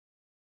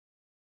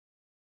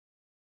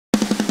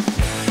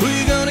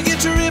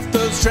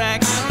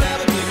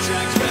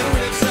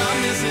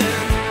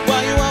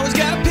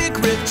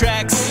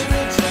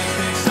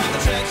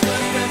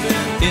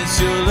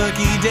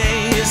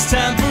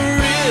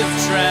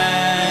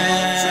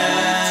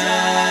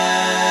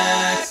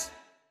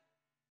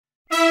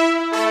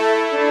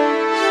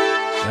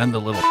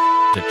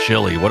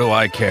Chile. What do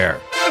I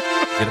care?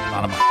 Get him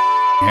out of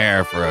my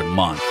hair for a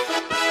month.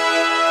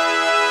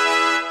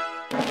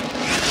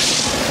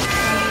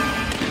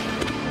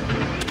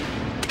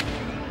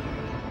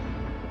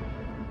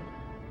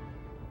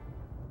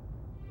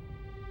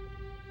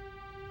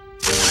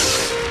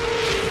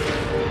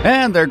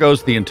 And there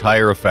goes the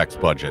entire effects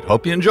budget.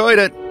 Hope you enjoyed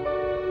it.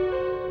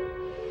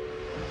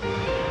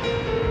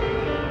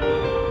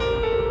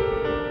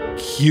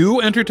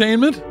 Q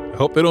Entertainment? I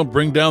hope they don't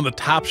bring down the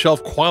top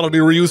shelf quality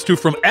we're used to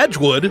from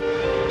Edgewood.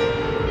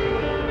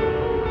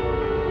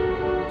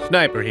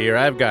 Sniper here.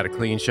 I've got a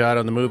clean shot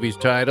on the movie's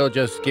title.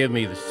 Just give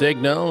me the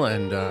signal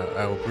and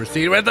I will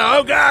proceed with the,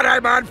 oh God,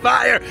 I'm on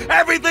fire!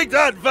 Everything's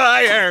on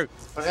fire!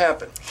 What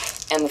happened?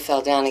 Emma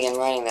fell down again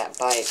riding that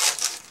bike.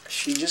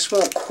 She just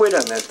won't quit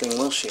on that thing,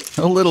 will she?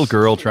 A little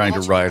girl trying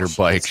to ride her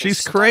bike.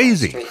 She's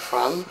crazy. Straight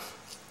from.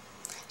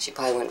 She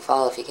probably wouldn't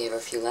fall if you gave her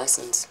a few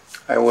lessons.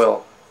 I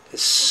will.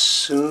 As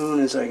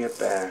soon as I get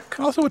back.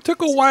 Also, it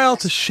took a while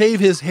to shave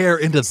his hair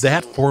into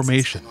that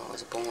formation.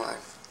 Was born.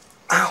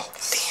 Ow,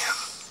 damn.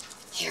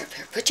 Here,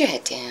 put your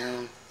head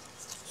down.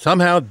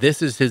 Somehow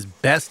this is his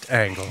best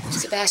angle.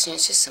 Sebastian,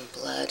 it's just some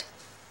blood.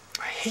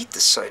 I hate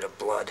the sight of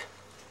blood.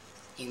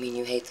 You mean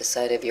you hate the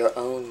sight of your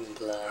own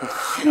blood?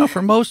 You know,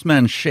 for most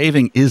men,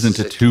 shaving isn't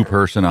a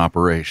two-person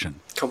operation.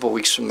 A couple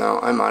weeks from now,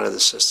 I'm out of the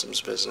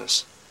systems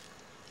business.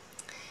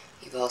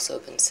 You've also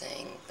been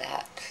saying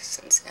that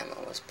since Emma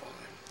was born.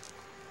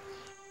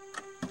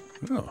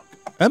 Oh,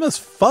 Emma's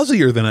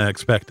fuzzier than I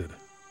expected.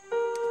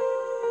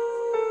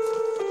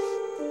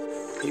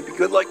 You be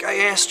good like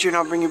I asked you, and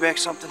I'll bring you back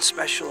something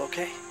special,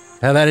 okay?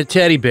 How about a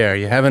teddy bear?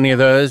 You have any of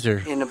those,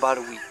 or? In about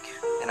a week.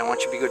 And I want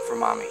you to be good for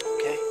Mommy,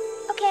 okay?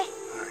 Okay.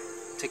 All right.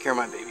 Take care of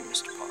my baby,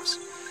 Mr. Paws.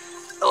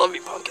 I love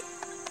you, Pumpkin.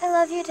 I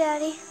love you,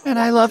 Daddy. And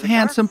I love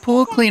handsome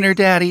pool cleaner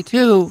daddy,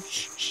 too.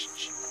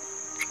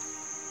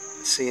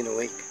 See you in a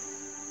week.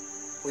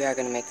 We are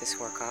going to make this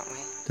work, aren't we?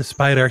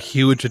 Despite our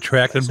huge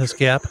attractiveness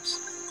gap.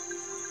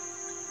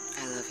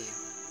 I love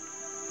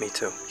you. Me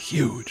too.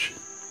 Huge.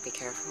 Be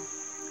careful.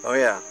 Oh,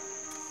 yeah.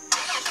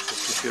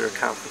 These computer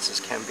conferences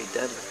can be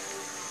deadly.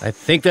 I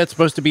think that's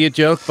supposed to be a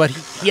joke, but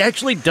he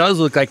actually does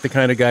look like the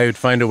kind of guy who'd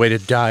find a way to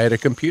die at a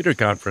computer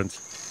conference.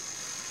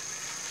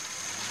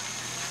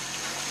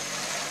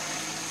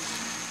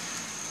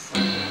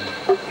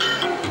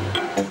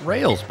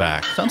 Rails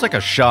back. Sounds like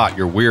a shot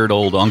your weird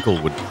old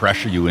uncle would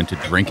pressure you into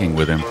drinking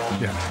with him.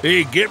 Yeah.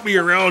 Hey, get me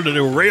around to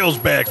the rails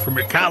back from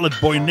your college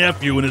boy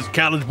nephew and his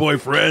college boy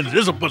friends.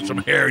 This'll put some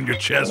hair in your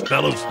chest,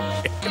 fellas.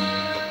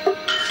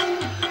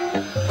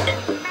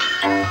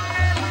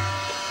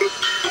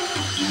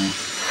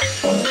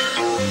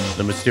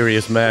 The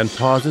mysterious man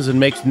pauses and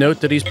makes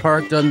note that he's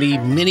parked on the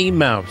Minnie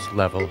Mouse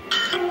level.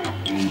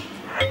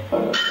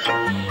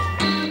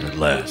 At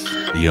last,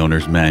 the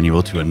owner's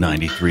manual to a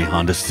 93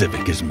 Honda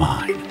Civic is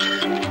mine.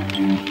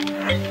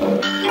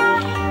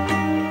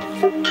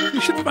 You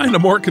should find a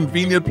more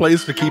convenient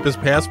place to keep his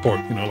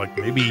passport. You know, like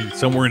maybe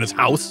somewhere in his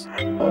house.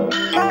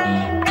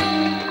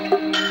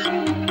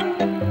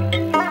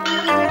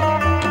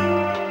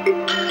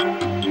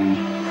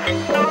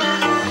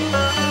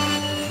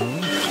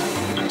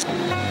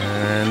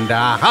 And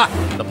aha!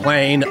 The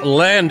plane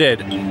landed.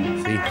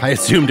 See, I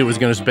assumed it was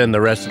going to spend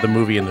the rest of the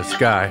movie in the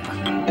sky.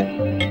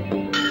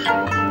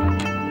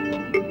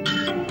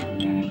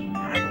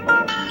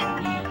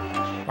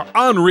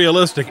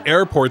 Unrealistic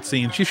airport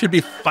scene. She should be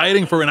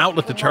fighting for an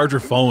outlet to charge her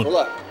phone.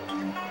 Hola.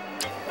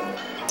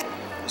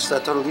 ¿Está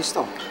todo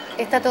listo?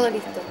 Está todo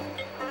listo.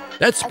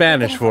 That's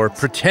Spanish for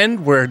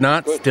pretend we're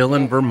not still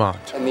in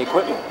Vermont. And the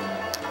equipment?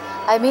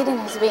 Our meeting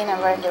has been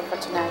arranged for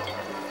tonight.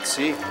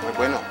 Sí, muy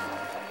bueno.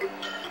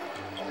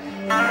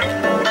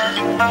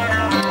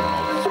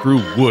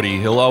 Screw Woody.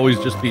 He'll always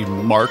just be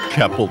Mark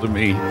Keppel to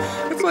me.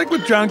 It's like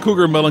with John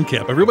Cougar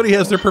Mellencamp. Everybody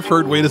has their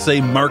preferred way to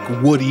say Mark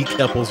Woody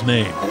Keppel's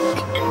name.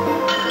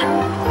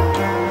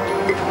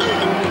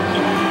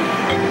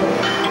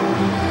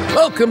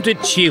 Welcome to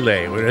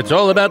Chile, where it's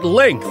all about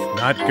length,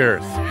 not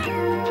girth.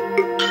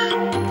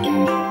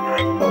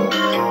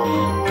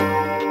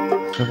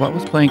 So what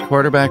was playing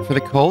quarterback for the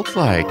Colts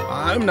like?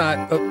 I'm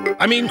not...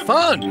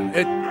 fun.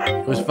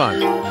 It was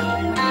fun.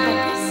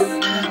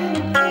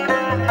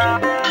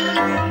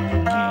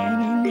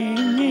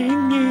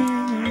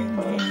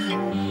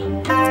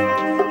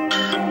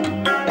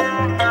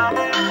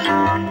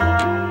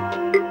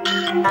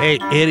 Hey,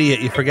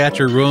 idiot, you forgot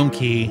your room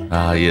key.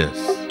 Ah, yes.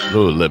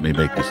 Oh, let me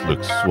make this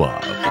look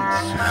suave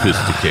and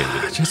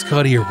sophisticated. Just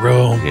go to your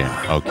room.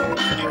 Yeah, okay,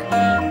 sorry.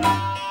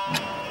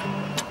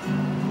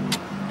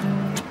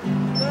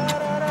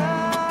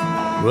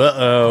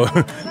 Uh-oh.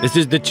 This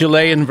is the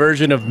Chilean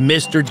version of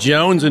Mr.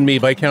 Jones and Me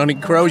by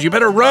Counting Crows. You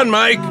better run,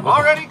 Mike!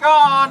 Already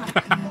gone!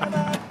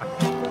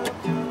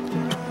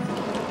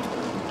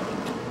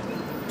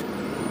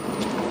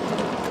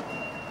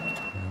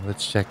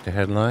 Let's check the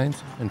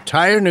headlines.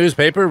 Entire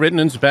newspaper written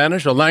in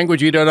Spanish, a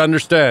language you don't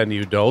understand,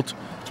 you dolt.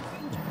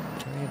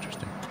 Very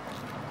interesting.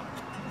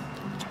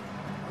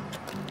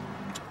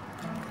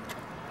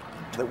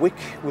 The wick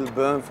will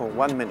burn for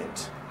 1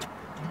 minute.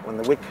 When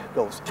the wick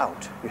goes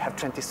out, you have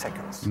 20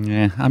 seconds.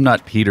 Yeah, I'm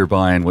not Peter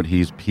buying what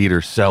he's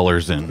Peter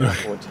Sellers in.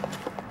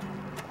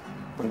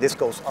 When this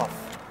goes off,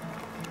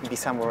 be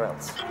somewhere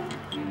else.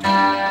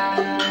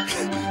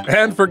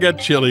 And forget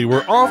Chile.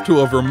 We're off to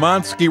a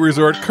Vermont ski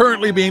resort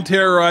currently being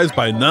terrorized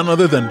by none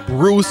other than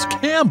Bruce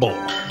Campbell.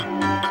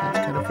 Sounds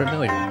kind of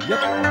familiar. Yep.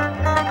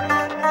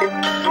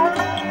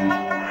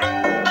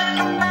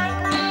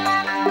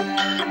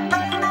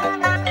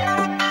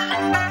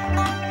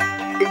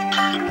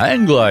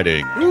 Hang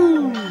gliding.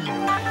 Woo.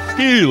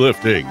 Ski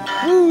lifting.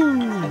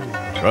 Woo.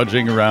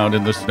 Trudging around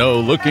in the snow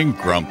looking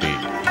grumpy.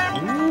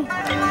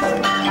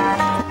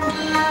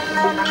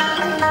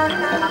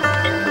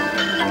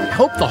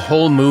 I hope the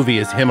whole movie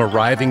is him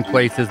arriving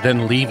places,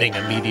 then leaving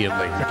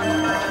immediately.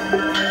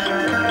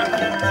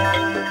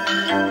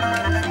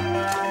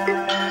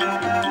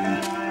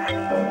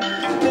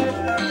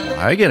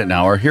 I get it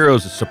now. Our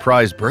hero's a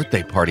surprise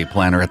birthday party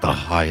planner at the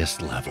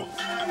highest level.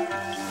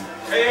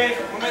 Hey,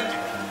 momento,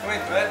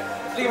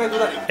 explícame tu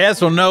horario.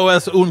 Eso no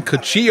es un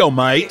cuchillo,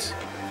 mate.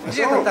 ¿Por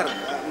qué tan tarde?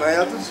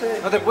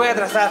 No te puedes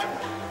atrasar.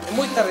 Es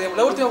muy tarde,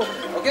 la última,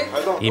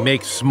 ¿ok? He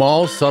makes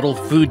small, subtle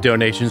food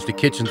donations to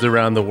kitchens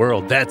around the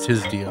world. That's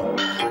his deal.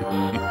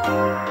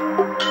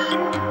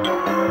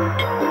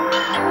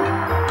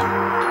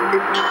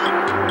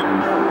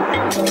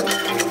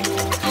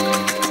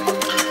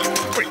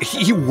 Wait,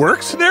 he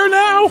works there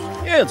now?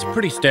 Yeah, it's a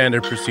pretty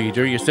standard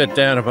procedure. You set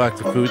down a box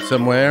of food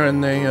somewhere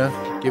and they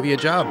give you a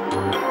job.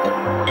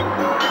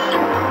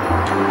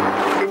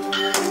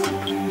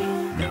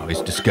 Now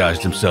he's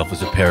disguised himself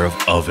as a pair of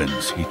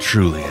ovens. He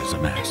truly is a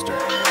master.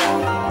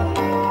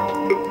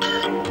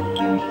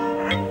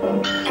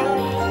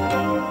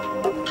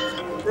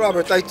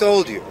 Robert, I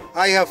told you,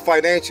 I have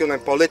financial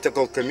and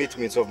political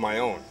commitments of my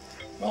own.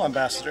 Well,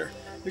 Ambassador,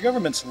 the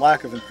government's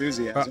lack of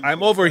enthusiasm...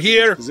 I'm over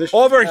here!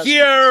 Over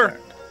here!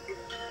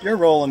 Your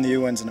role in the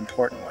UN is an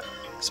important one,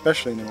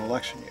 especially in an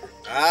election year.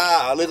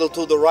 Ah, a little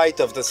to the right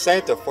of the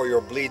center for your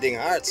bleeding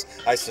hearts,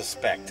 I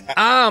suspect.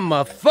 I'm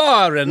a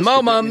foreign,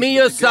 Mamma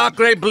Mia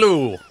Sacre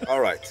Blue.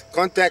 All right,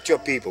 contact your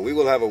people. We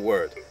will have a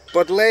word.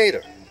 But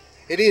later.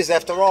 It is,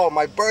 after all,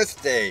 my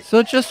birthday.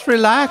 So just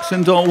relax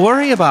and don't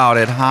worry about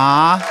it,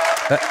 huh?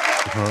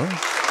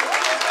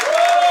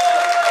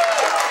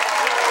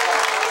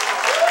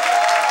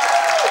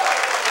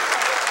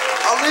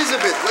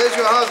 Elizabeth, where's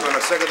your husband?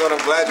 A second thought,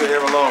 I'm glad you're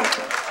here alone.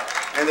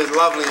 And as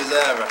lovely as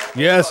ever.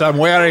 Yes, I'm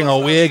wearing a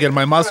wig and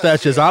my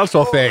mustache is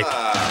also fake.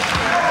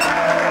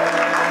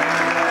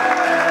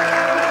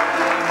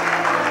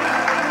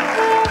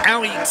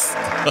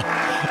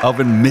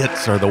 Oven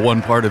mitts are the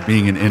one part of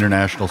being an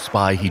international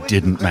spy he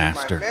didn't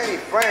master. Many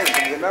friends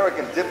in the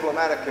American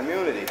diplomatic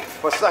community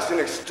for such an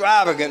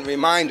extravagant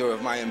reminder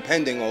of my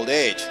impending old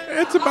age.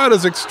 It's about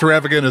as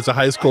extravagant as a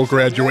high school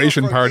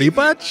graduation party,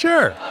 but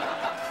sure.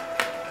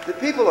 The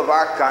people of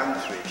our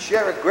country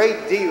share a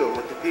great deal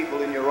with the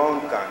people in your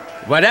own country.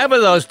 Whatever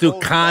those two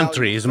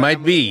countries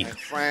might be.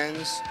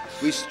 Friends,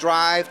 we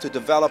strive to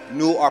develop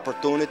new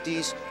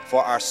opportunities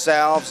for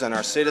ourselves and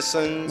our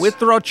citizens. We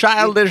throw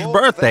childish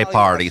birthday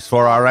parties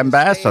for our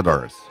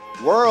ambassadors.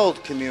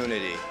 World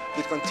community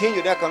with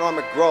continued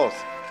economic growth,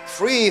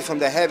 free from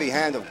the heavy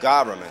hand of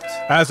government.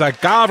 As a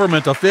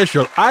government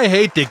official, I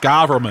hate the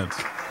government.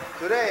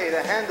 Today,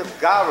 the hand of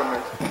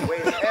government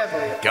weighs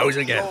heavily Goes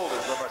on the again.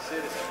 shoulders of our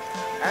citizens.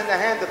 And the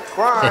hand of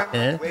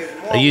crime weighs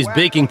more I used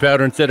baking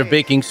powder instead of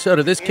baking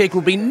soda. This cake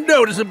will be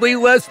noticeably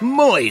less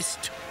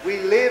moist. We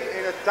live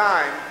in a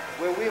time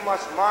where we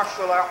must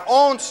marshal our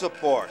own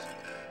support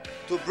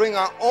to bring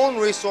our own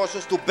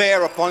resources to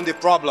bear upon the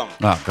problem.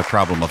 Oh, the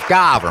problem of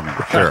government.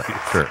 Sure,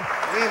 sure.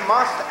 We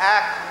must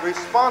act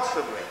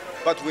responsibly,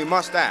 but we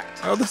must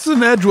act. Oh, this is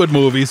an Edgewood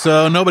movie,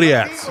 so nobody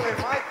acts. People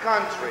in my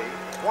country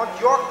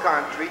want your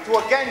country to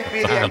again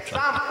be the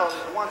example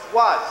it once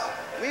was.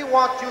 We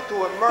want you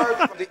to emerge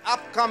from the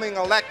upcoming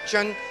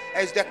election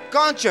as the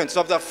conscience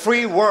of the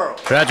free world.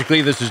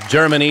 Tragically, this is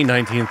Germany,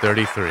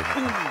 1933.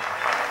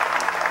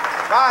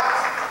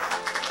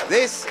 But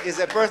this is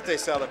a birthday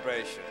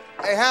celebration,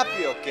 a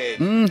happy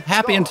occasion.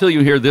 Happy until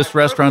you hear this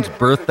restaurant's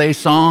birthday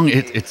song.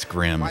 It's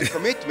grim. My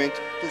commitment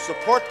to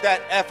support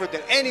that effort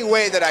in any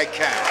way that I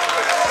can.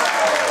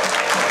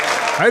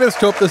 I just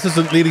hope this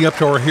isn't leading up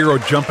to our hero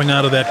jumping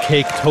out of that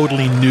cake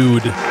totally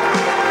nude.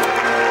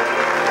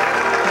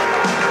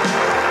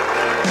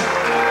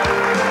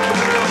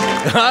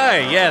 Hi,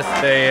 yes,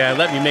 they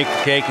let me make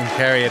the cake and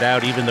carry it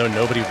out even though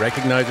nobody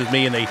recognizes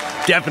me and they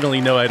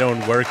definitely know I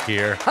don't work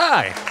here.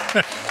 Hi!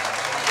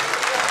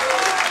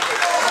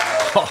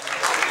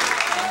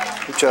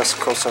 Muchas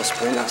cosas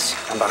buenas,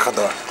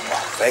 embajador.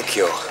 Thank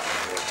you.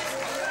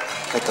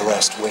 Make the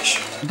last wish.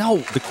 No,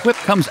 the quip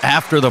comes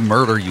after the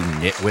murder, you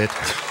nitwit.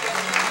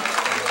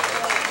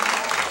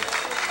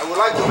 I would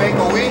like to make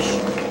a wish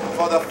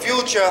for the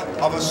future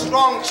of a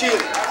strong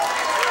Chile.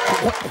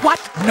 What?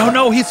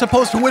 No, he's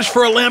supposed to wish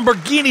for a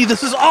Lamborghini.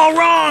 This is all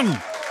wrong.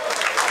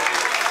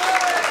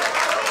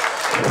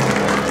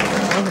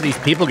 How are these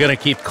people gonna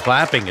keep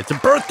clapping? It's a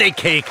birthday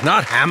cake,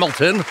 not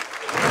Hamilton.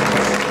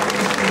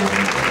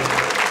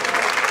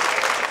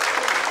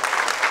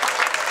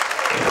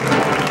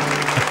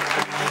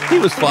 He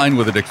was fine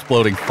with it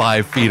exploding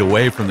 5 feet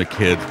away from the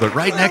kids, but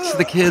right next to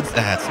the kids,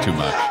 that's too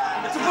much.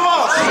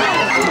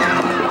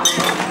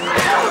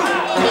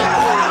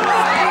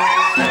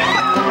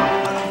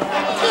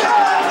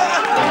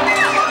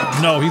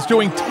 No, he's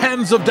doing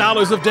tens of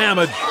dollars of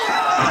damage.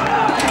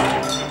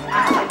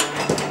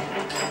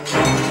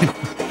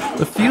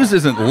 The fuse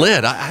isn't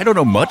lit. I don't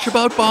know much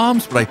about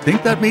bombs, but I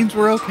think that means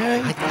we're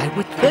okay. I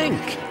would think.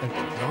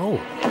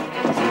 No.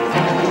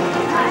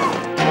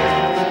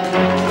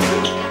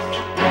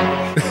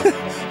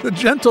 The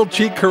gentle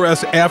cheek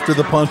caress after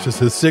the punch is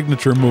his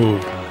signature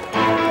move.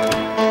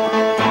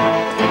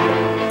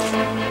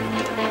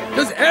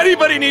 Does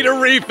anybody need a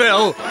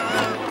refill? Did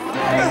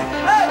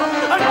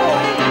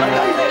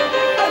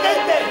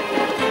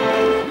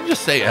you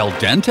just say el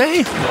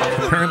dente?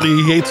 Apparently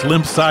he hates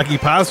limp soggy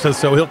pasta,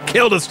 so he'll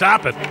kill to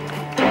stop it.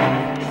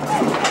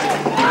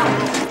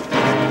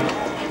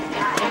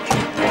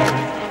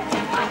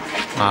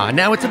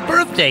 Now it's a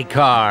birthday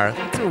car.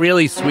 It's a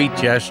really sweet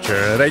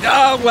gesture. And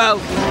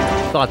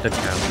thought that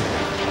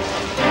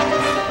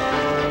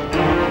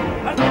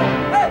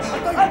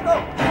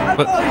counted.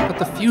 But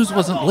the fuse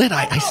wasn't lit.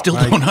 I still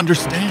don't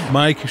understand.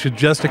 Mike, you should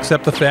just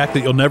accept the fact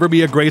that you'll never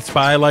be a great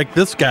spy like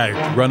this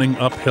guy, running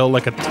uphill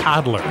like a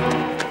toddler.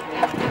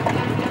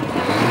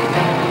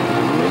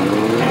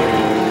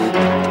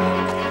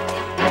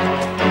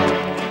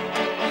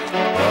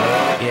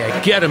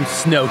 Yeah, get him,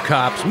 snow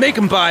cops. Make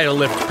him buy a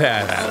lift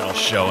pad. That'll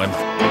show him.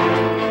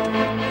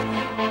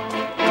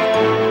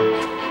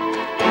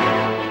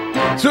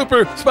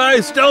 Super spy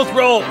stealth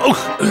roll.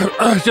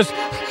 Oh, just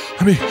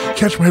let me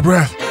catch my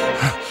breath.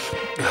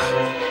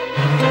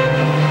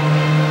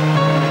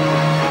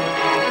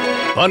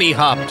 Bunny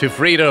hop to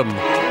freedom.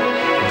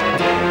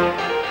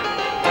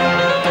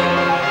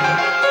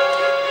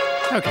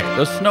 Okay,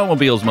 those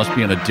snowmobiles must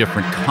be on a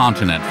different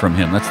continent from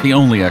him. That's the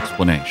only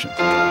explanation.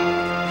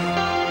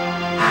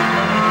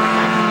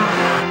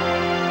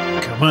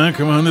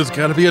 Come on. There's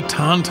got to be a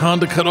tauntaun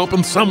to cut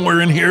open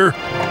somewhere in here.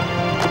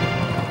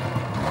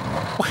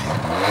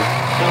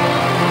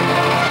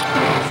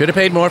 Should have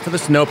paid more for the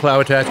snowplow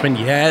attachment.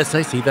 Yes,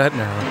 I see that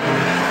now.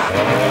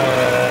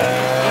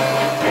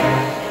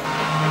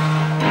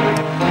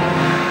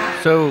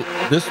 So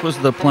this was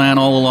the plan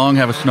all along,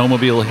 have a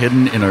snowmobile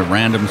hidden in a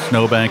random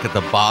snowbank at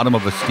the bottom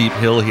of a steep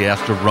hill he has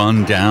to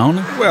run down?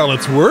 Well,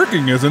 it's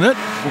working, isn't it?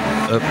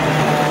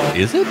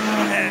 Is it?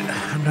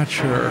 I'm not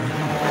sure.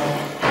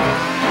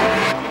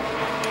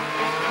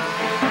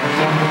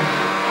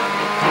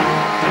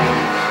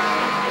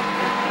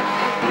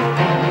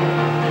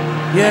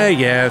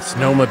 Yeah,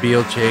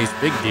 snowmobile chase,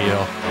 big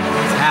deal.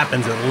 This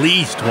happens at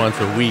least once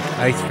a week,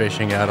 ice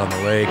fishing out on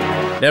the lake.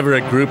 Never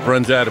a group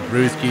runs out of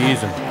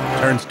brewskis and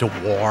turns to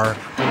war.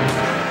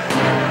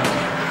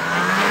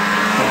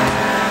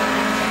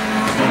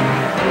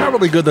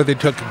 Probably good that they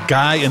took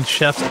Guy and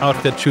Chef's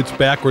outfit shoots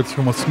backwards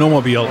from a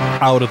snowmobile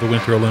out of the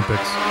Winter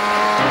Olympics.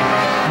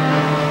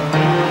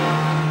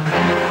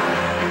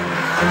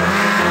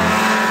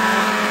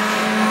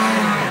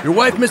 Your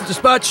wife missed a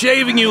spot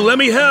shaving you. Let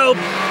me help.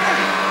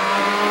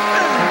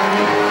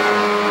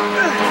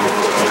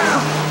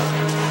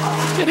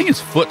 Getting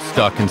his foot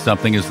stuck in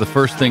something is the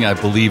first thing I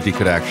believed he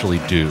could actually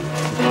do.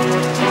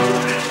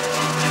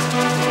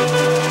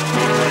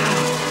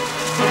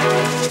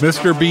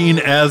 Mr. Bean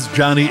as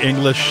Johnny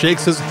English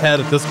shakes his head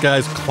at this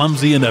guy's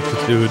clumsy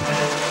ineptitude.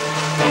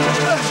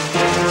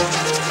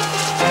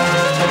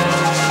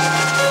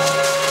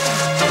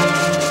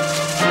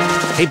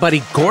 Hey,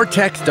 buddy,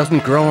 Gore-Tex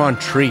doesn't grow on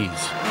trees.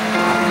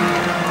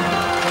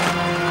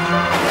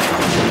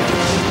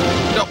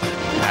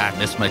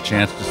 Missed my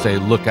chance to say,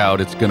 look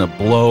out, it's gonna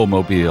blow,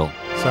 Mobile.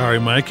 Sorry,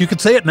 Mike, you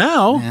could say it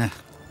now. Yeah,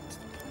 that's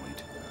the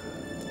point.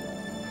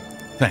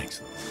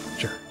 Thanks.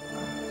 Sure.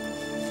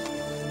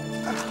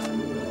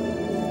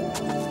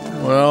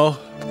 Well,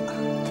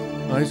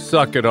 I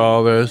suck at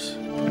all this.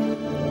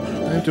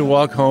 I have to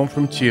walk home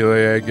from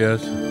Chile, I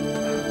guess.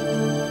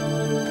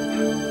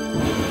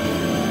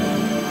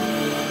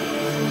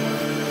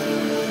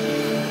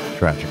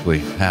 Tragically,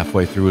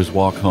 halfway through his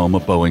walk home, a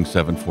Boeing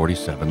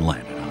 747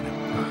 landed.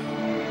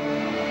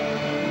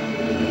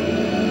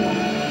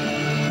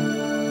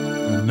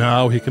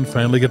 Now he can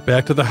finally get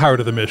back to the heart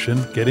of the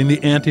mission, getting the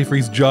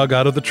antifreeze jug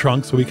out of the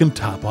trunk so he can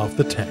top off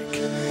the tank.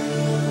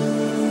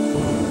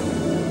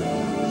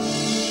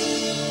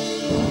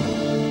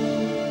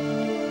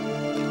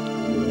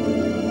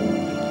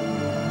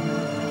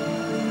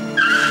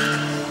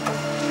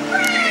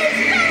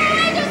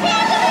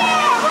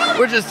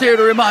 We're just here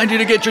to remind you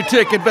to get your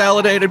ticket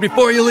validated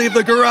before you leave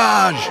the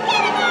garage.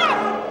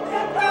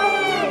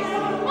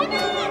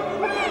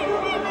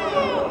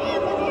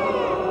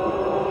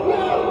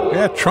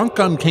 Yeah, trunk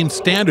gun came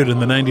standard in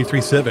the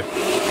 93 Civic.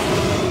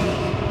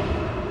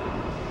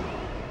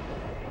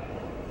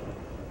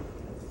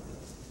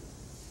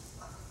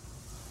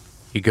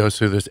 He goes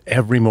through this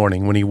every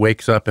morning when he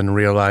wakes up and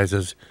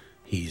realizes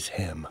he's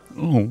him.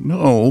 Oh,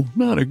 no,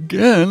 not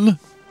again.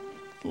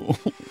 Oh.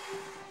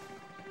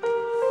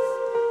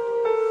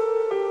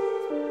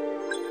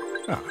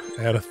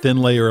 Add a thin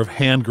layer of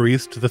hand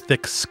grease to the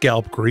thick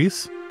scalp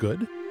grease.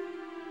 Good.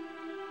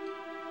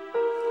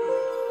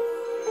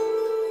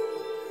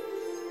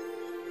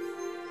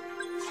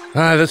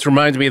 This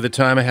reminds me of the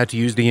time I had to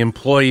use the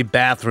employee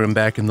bathroom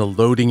back in the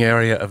loading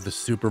area of the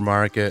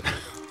supermarket.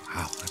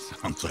 Wow, that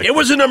sounds like... It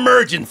was an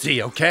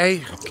emergency,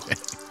 okay? Okay.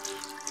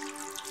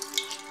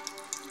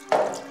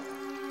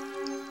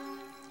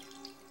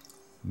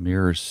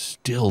 Mirror's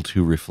still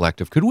too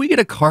reflective. Could we get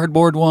a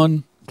cardboard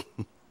one?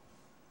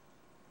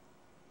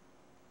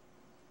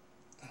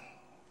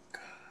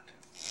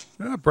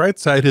 Bright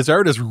side, his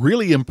art is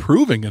really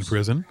improving in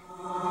prison.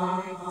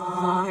 I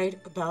lied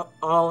about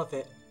all of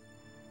it.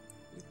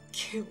 You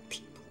kill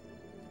people.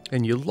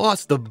 And you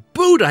lost the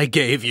boot I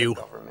gave you.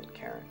 Government,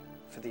 Karen.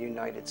 For the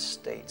United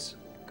States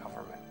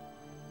government.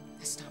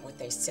 That's not what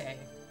they say.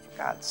 For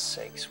God's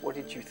sakes, what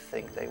did you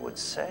think they would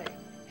say?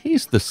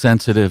 He's the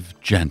sensitive,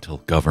 gentle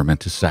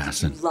government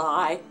assassin. You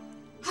lie.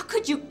 How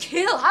could you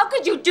kill? How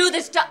could you do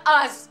this to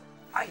us?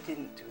 I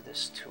didn't do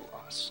this to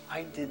us.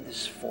 I did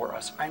this for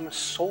us. I'm a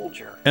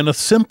soldier. And a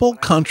simple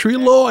country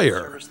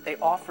lawyer. They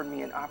offered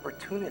me an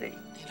opportunity.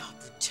 An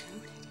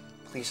opportunity?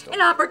 Please don't.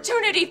 An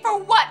opportunity for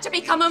what? To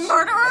become a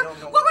murderer?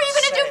 What were you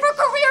going to do for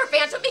career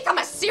advance? To become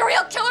a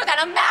serial killer, then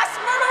a mass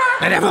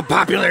murderer? And have a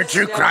popular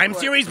true crime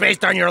series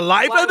based on your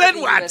life, and then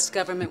Why would the U.S.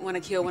 government want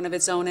to kill one of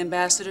its own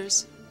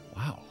ambassadors?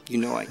 Wow. You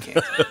know I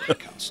can't tell you,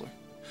 Counselor.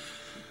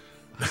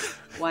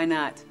 Why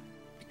not?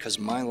 Because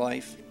my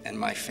life and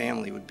my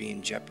family would be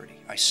in jeopardy.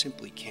 I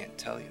simply can't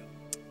tell you.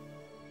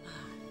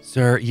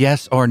 Sir,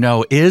 yes or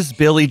no, is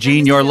Billie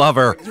Jean your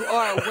lover? You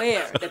are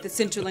aware that the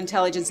Central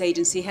Intelligence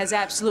Agency has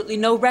absolutely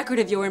no record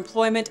of your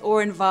employment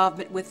or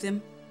involvement with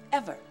them,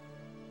 ever.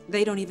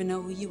 They don't even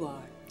know who you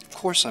are. Of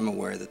course I'm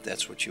aware that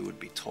that's what you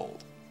would be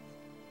told.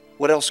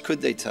 What else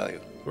could they tell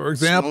you? For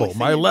example,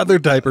 my leather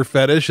diaper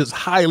fetish is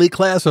highly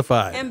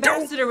classified.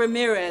 Ambassador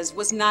Ramirez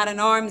was not an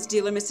arms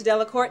dealer, Mr.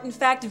 Dellacourt. In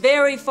fact,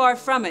 very far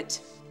from it.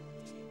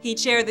 He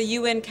chaired the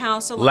UN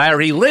Council...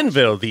 Larry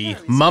Linville, the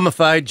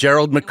mummified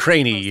Gerald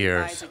McCraney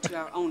years. ...to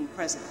our own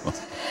president.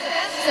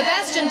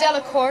 Sebastian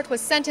Dellacourt was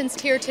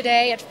sentenced here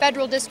today at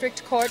Federal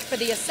District Court for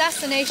the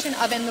assassination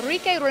of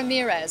Enrique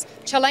Ramirez,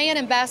 Chilean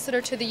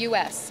ambassador to the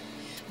U.S.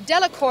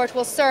 Dellacourt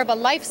will serve a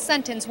life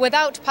sentence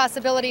without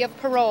possibility of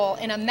parole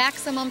in a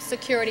maximum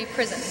security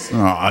prison.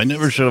 Oh, I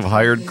never should have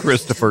hired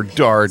Christopher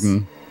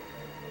Darden.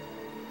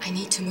 I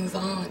need to move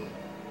on.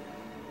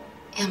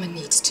 Emma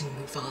needs to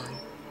move on.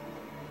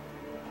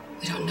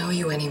 We don't know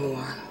you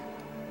anymore.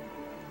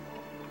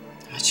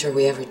 I'm not sure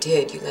we ever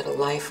did. You led a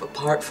life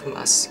apart from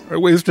us. I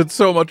wasted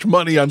so much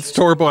money on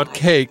store-bought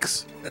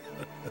cakes.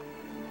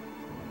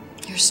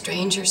 You're a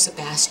stranger,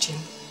 Sebastian.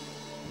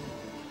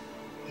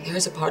 And there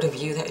is a part of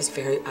you that is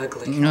very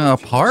ugly. A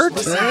part?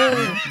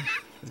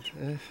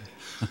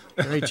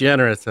 Very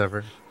generous of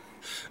her.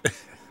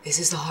 This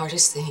is the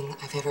hardest thing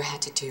I've ever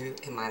had to do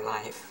in my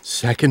life.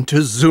 Second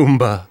to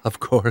Zumba, of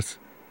course.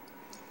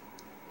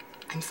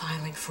 I'm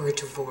filing for a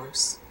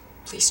divorce.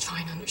 Please try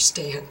and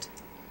understand.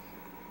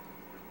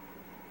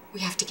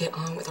 We have to get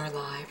on with our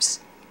lives.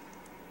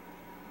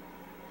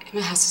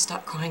 Emma has to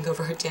stop crying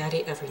over her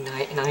daddy every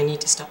night, and I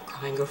need to stop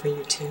crying over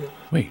you too.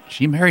 Wait,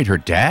 she married her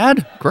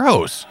dad?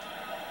 Gross.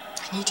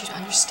 I need you to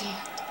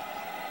understand.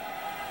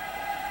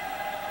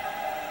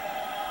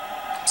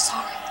 I'm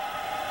sorry.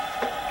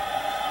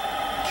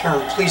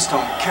 Karen, please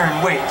don't.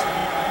 Karen, wait.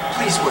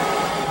 Please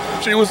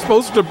wait. She was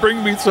supposed to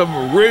bring me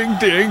some ring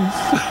dings.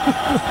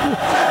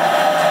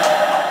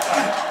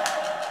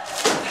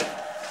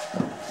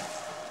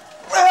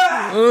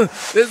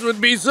 This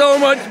would be so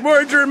much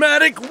more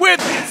dramatic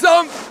with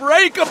some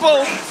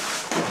breakables.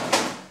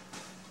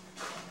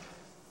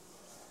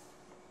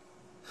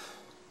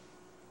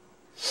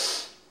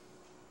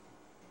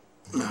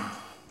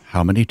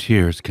 How many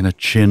tears can a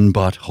chin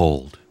butt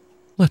hold?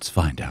 Let's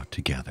find out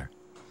together.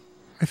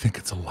 I think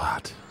it's a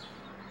lot.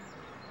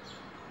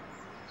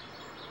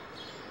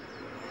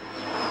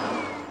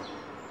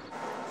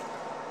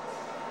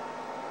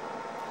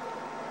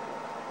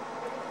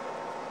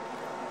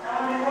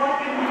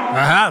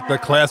 Aha, the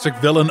classic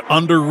villain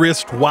under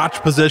wrist watch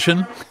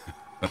position.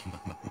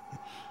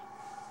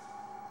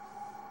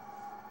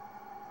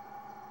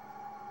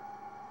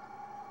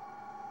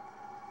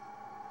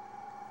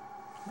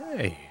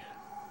 Hey,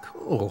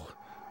 cool.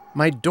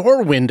 My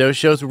door window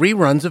shows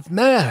reruns of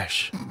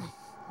MASH.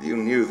 You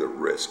knew the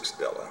risks,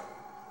 Della.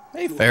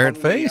 Hey, ferret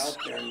face.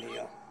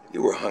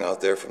 You were hung out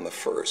there from the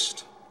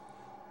first.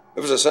 It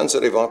was a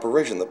sensitive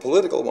operation. The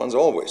political ones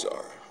always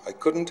are. I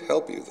couldn't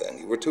help you then.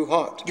 You were too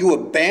hot. You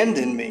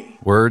abandoned me.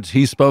 Words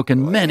he's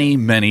spoken many,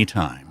 many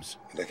times.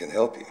 And I can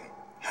help you.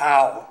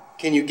 How?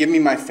 Can you give me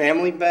my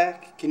family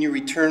back? Can you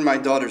return my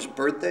daughter's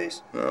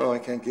birthdays? No, I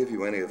can't give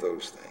you any of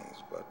those things,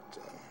 but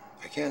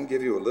I can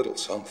give you a little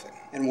something.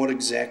 And what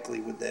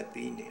exactly would that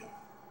be, Neil?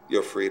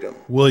 Your freedom.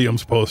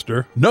 Williams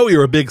poster. Know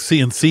you're a big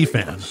CNC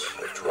fan.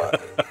 They've tried,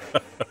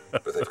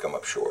 but they've come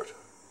up short.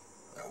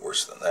 Now,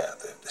 worse than that,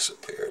 they've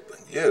disappeared. But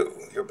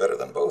you're better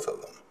than both of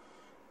them.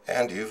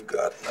 And you've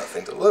got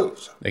nothing to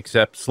lose.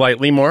 Except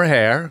slightly more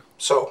hair.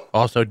 So?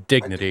 Also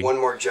dignity. One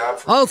more job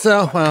for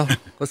Also, well,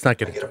 let's not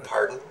get into it.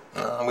 Pardon?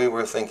 We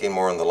were thinking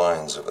more on the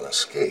lines of an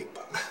escape.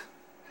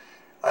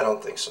 I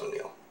don't think so,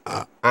 Neil.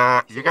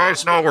 You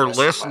guys know we're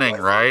listening,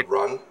 right?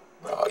 Run?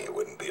 No, you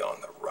wouldn't be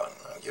on the run.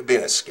 You'd be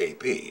an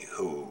escapee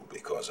who,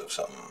 because of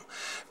some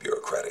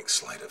bureaucratic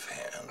sleight of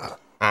hand...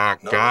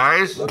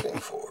 guys? Looking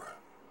for.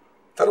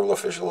 Federal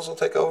officials will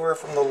take over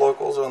from the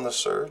locals on the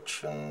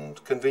search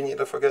and convenient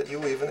to forget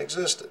you even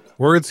existed.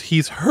 Words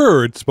he's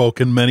heard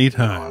spoken many No, I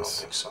don't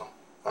times. think so.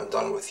 I'm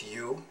done with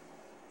you,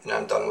 and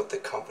I'm done with the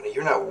company.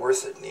 You're not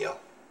worth it, Neil.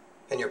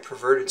 And your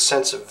perverted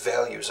sense of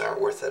values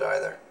aren't worth it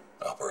either.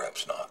 Well,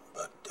 perhaps not,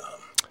 but...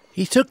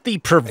 He took the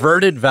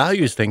perverted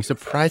values thing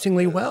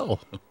surprisingly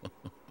well.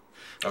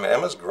 I mean,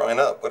 Emma's growing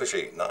up. What is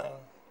she, 9?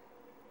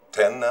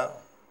 10 now?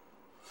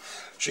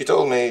 She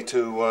told me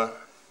to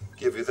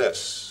give you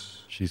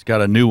this. She's got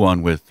a new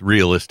one with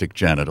realistic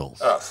genitals.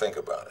 Oh, think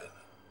about it.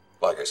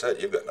 Like I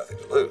said, you've got nothing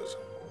to lose.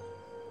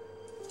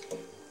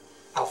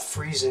 I'll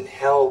freeze in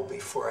hell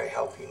before I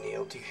help you,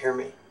 Neil. Do you hear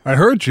me? I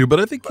heard you,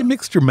 but I think you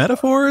mixed your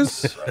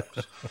metaphors.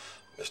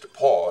 Mr.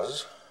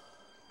 Paws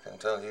can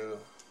tell you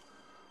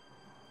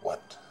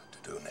what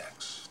to do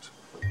next.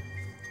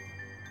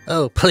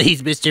 Oh,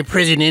 please, Mr.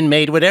 Prison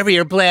Inmate, whatever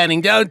you're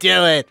planning, don't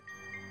do it.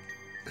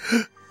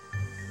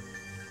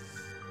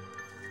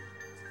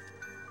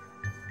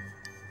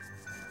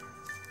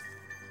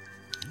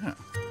 Yeah,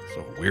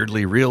 so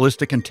weirdly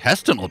realistic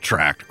intestinal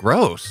tract.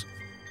 Gross.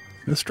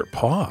 Mr.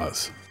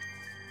 Paws.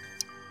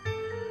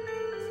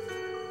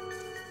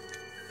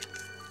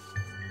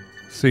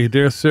 See,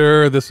 dear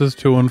sir, this is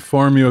to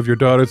inform you of your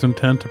daughter's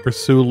intent to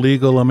pursue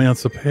legal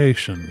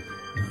emancipation.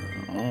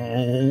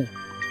 Oh.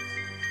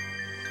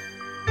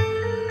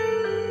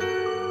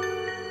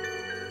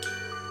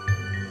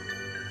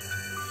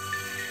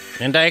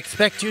 And I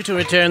expect you to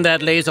return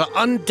that laser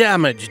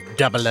undamaged,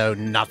 00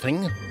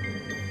 nothing.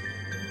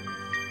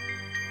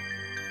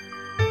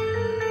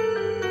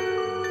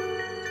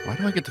 Why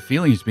do I get the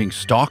feeling he's being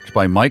stalked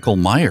by Michael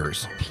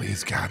Myers?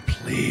 Please, God,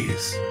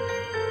 please.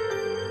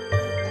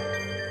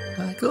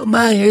 Michael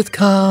Myers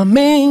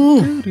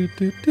coming.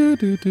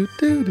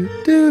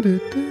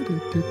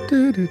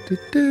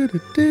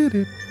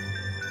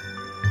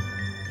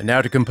 And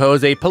now to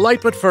compose a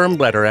polite but firm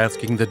letter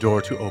asking the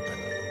door to open.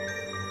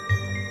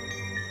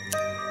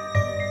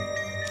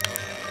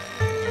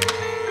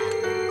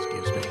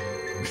 Excuse me.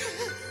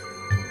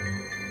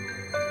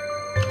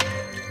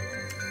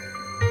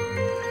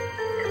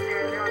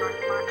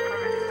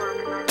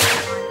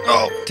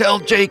 Oh,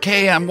 tell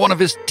JK I'm one of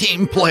his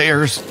team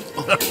players.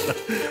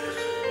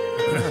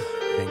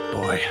 Big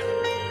boy.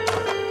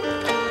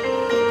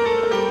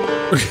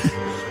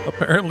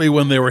 Apparently,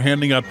 when they were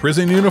handing out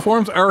prison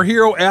uniforms, our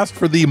hero asked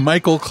for the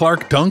Michael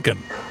Clark Duncan.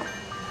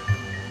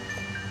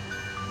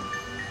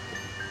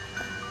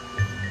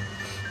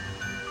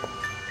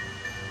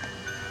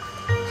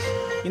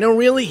 You know,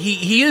 really,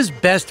 he is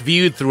best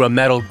viewed through a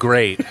metal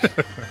grate.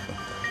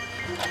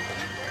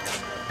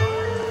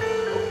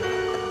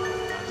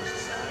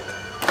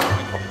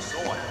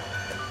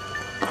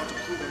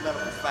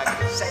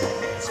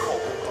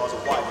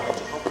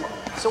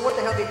 So what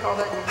the hell do you call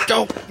that?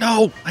 Don't,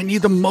 no, I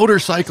need the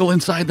motorcycle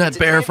inside that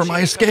bear for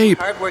my escape.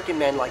 Hard-working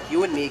men like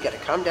you and me got to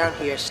come down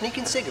here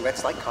sneaking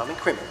cigarettes like common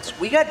criminals.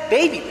 We got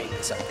baby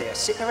babies up there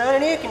sitting around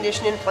in air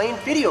conditioning playing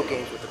video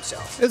games with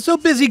themselves. They're so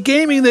busy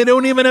gaming they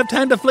don't even have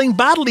time to fling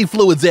bodily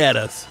fluids at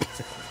us.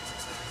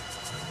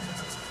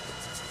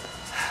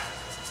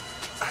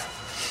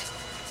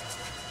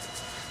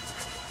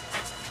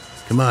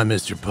 Come on,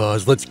 Mr.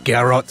 Paws, let's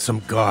garrote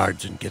some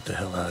guards and get the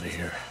hell out of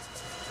here.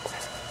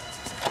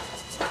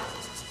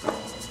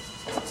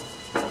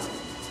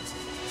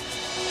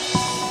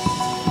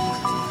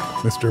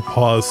 Mr.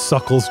 Paws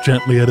suckles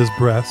gently at his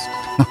breast.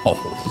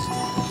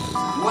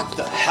 What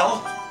the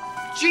hell?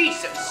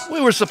 Jesus! We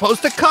were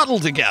supposed to cuddle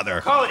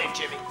together. Call it in,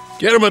 Jimmy.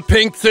 Get him a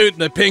pink suit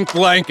and a pink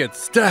blanket.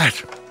 Stat.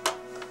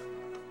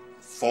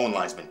 Phone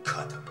line's been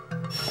cut.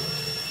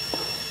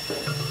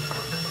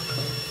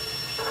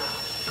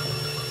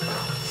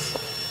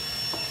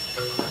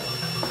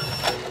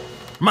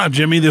 Come on,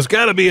 Jimmy, there's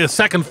got to be a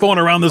second phone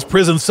around this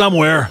prison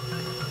somewhere.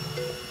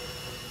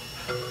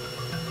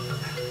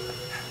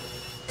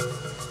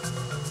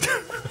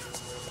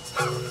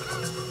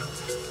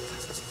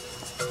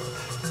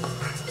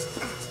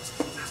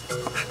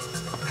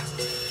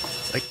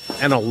 Like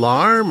an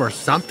alarm or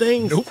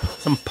something? Nope.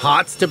 Some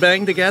pots to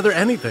bang together?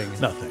 Anything?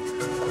 Nothing.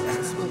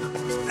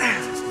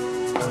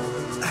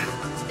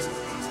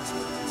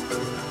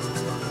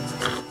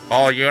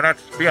 All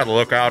units, be on the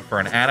lookout for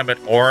an animate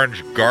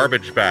orange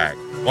garbage bag.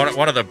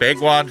 One of the big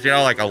ones, you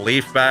know, like a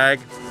leaf bag.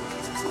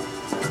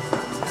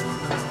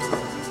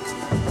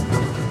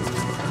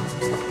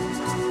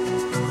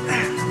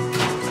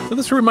 So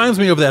this reminds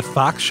me of that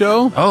Fox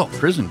show. Oh,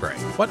 Prison Break.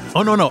 What?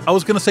 Oh, no. I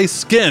was going to say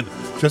Skin,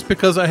 just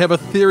because I have a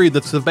theory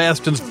that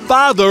Sebastian's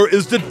father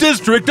is the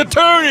district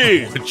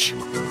attorney.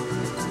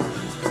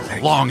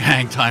 Long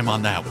hang time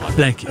on that one.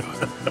 Thank you.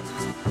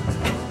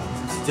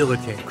 still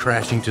it came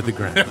crashing to the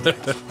ground.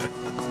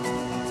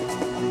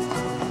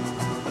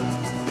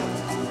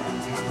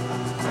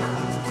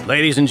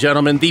 Ladies and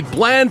gentlemen, the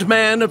bland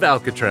man of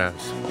Alcatraz.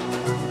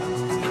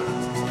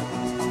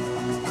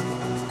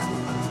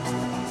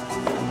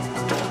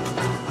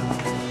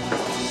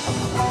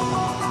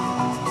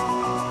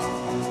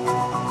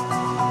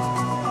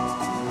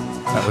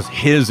 That was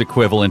his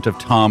equivalent of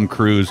Tom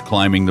Cruise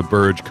climbing the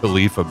Burj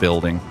Khalifa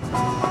building.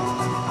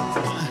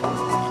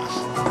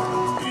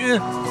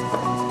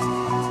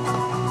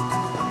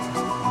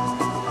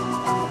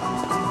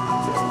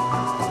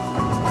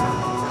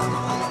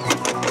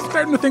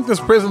 Starting to think this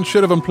prison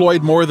should have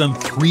employed more than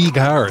 3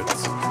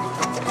 guards.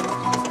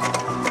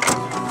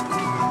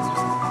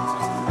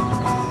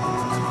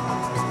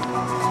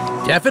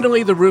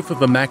 Definitely the roof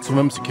of a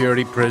maximum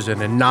security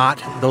prison and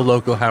not the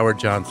local Howard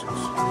Johnsons.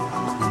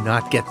 Do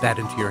not get that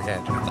into your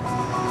head.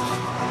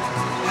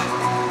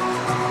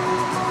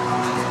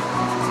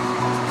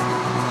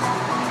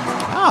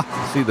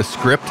 See, the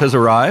script has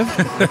arrived.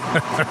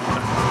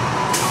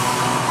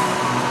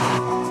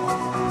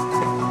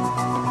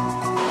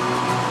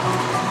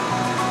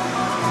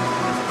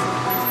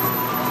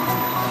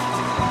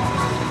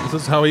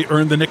 This is how he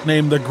earned the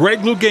nickname the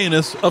Greg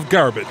Louganis of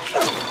garbage.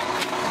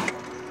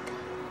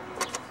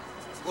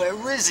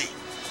 Where is he?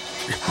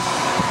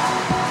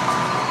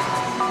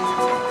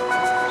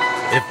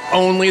 If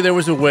only there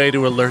was a way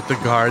to alert the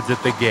guards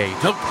at the gate.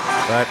 Nope.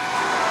 But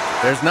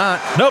there's not.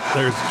 Nope,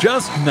 there's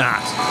just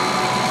not.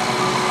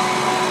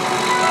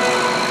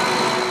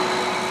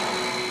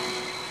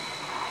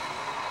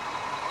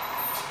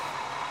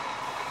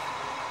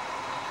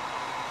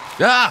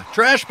 Ah,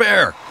 Trash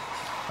Bear!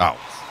 Oh,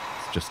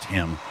 it's just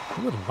him.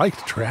 Who would have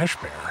liked Trash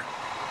Bear?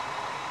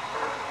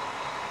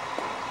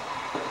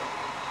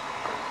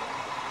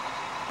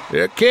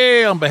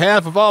 Okay, on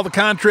behalf of all the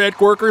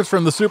contract workers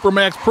from the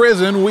Supermax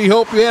prison, we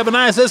hope you have a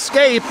nice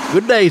escape.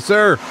 Good day,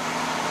 sir.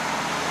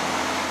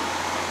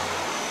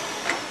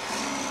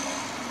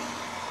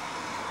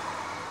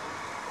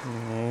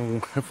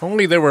 Oh, if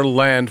only there were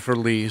land for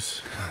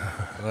lease.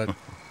 But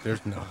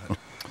there's not.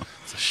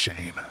 It's a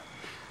shame.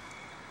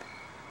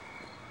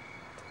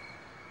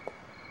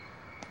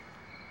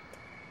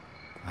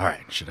 All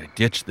right, should I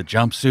ditch the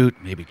jumpsuit?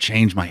 Maybe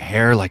change my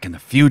hair like in The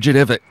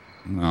Fugitive?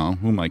 No,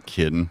 who am I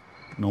kidding?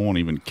 No one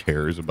even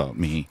cares about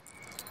me.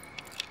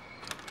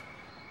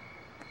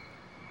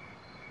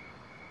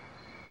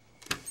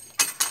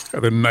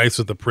 Rather nice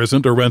of the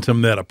prison to rent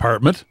him that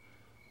apartment.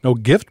 No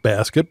gift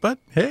basket, but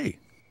hey.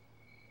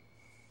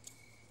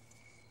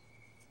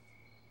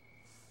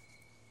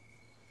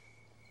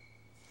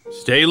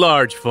 Stay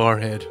large,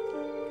 forehead.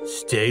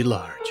 Stay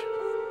large.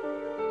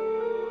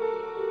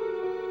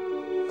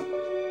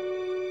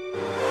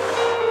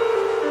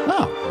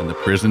 Oh, and the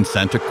prison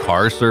sent a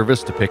car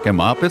service to pick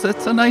him up.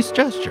 It's a nice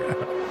gesture.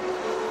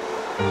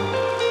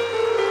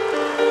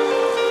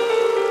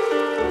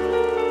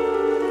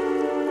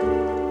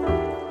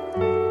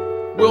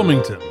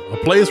 Wilmington, a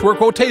place where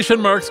quotation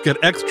marks get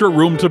extra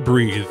room to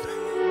breathe.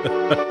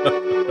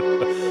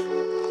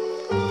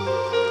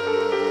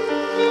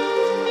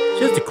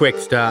 Just a quick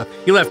stop.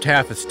 He left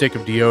half a stick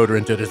of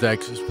deodorant at his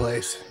ex's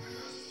place.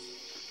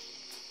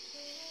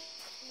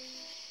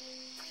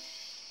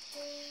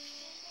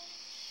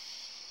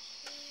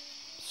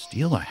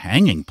 Steal a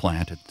hanging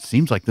plant? It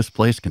seems like this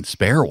place can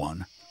spare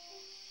one.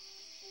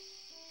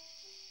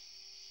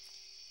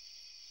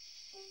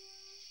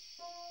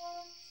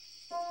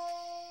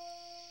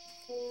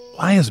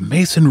 Why is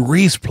Mason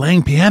Reese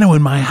playing piano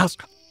in my house?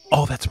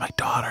 Oh, that's my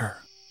daughter.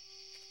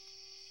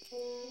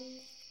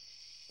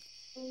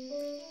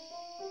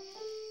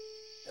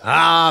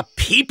 Ah,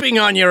 peeping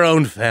on your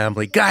own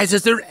family. Guys,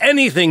 is there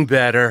anything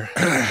better?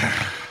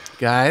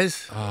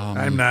 Guys?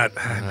 I'm not.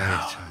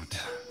 Yeah.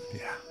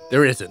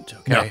 There isn't,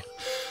 okay?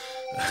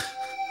 No.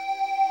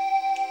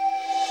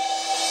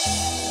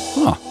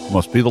 Huh,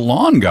 must be the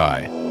lawn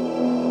guy.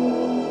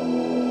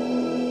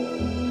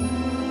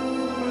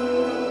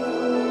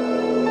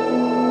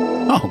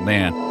 Oh,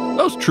 man.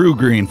 Those True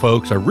Green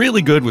folks are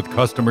really good with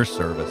customer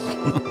service.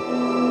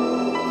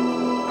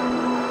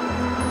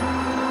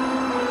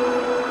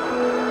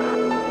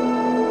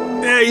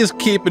 Yeah, he's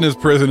keeping his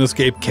prison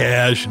escape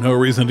cash. No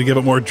reason to give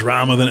it more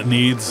drama than it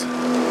needs.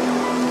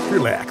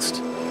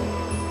 Relaxed.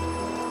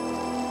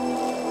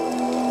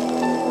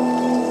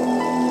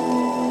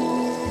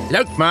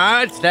 Look,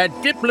 Ma, it's that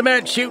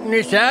diplomat shooting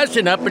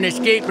assassin up and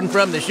escaping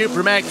from the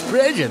Supermax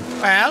prison.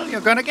 Well,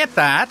 you're gonna get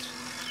that.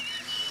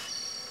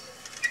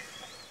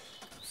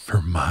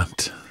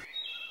 Vermont.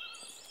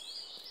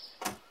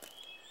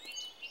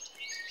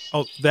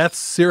 Oh, that's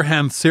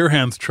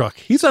Sirhan's truck.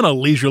 He's on a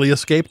leisurely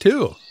escape,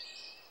 too.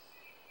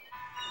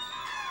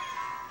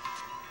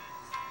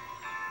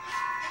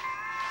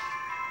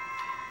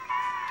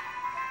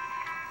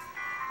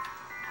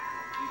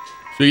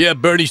 So yeah,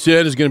 Bernie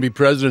Sanders is going to be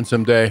president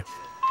someday.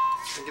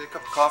 Can I get a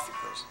cup of coffee,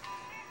 please?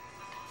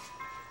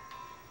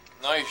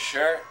 No, you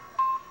sure?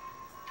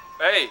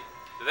 Hey,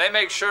 do they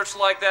make shirts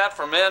like that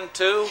for men,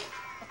 too?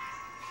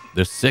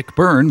 The Sick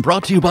Burn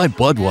brought to you by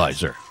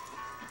Budweiser.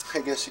 I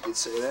guess you could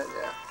say that,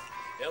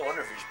 yeah. I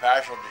wonder if he's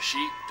partial to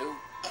sheep, too.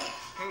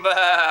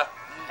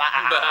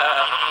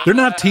 They're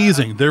not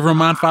teasing. Their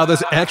Vermont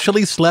fathers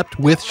actually slept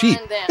with sheep.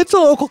 It's a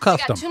local They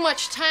custom. got too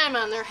much time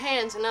on their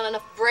hands and not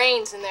enough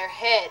brains in their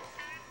head.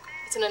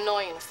 It's an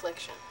annoying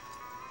affliction.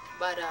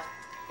 But,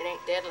 it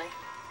ain't deadly.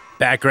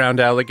 Background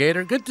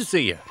alligator, good to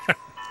see you.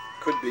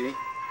 Could be.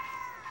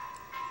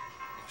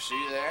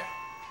 See there?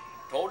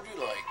 Told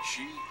you, like,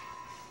 she...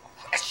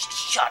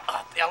 Shut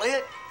up,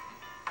 Elliot.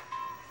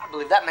 I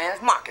believe that man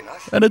is mocking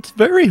us. And it's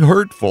very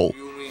hurtful.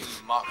 You mean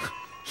mocking?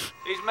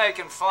 He's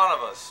making fun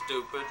of us,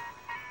 stupid.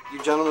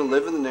 You gentlemen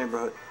live in the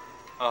neighborhood.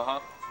 Uh-huh.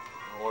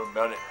 What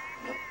about it?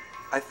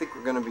 I think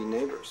we're gonna be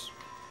neighbors.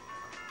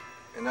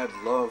 And I'd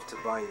love to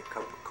buy you a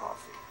cup of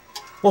coffee.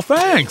 Well,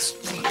 thanks.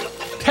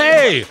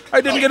 Hey,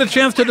 I didn't get a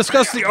chance to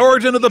discuss the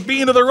origin of the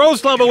bean of the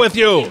roast level with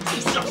you.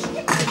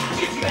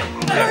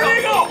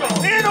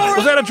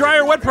 Was that a dry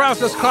or wet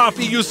process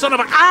coffee, you son of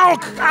a... Ow!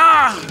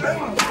 Ah!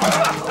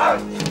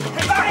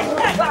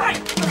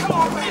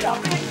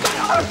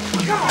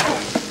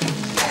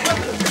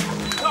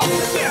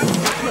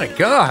 Oh my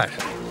God.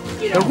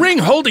 The ring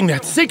holding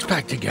that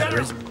six-pack together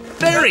is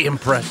very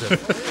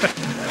impressive.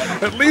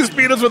 At least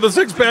beat us with a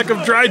six-pack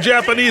of dry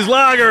Japanese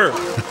lager.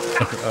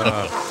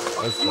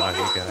 That's why he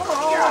got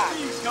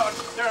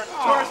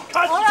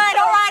All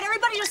right,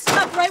 everybody just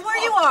stop right where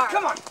you are.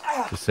 Come on.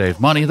 To save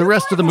money, the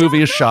rest of the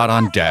movie is shot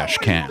on dash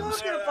cams.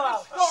 Shut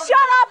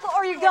up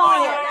or you're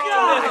going in.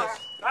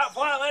 That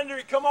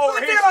Flatlander, come over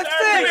Look here. there,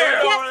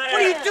 upstairs. What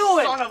are you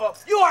doing?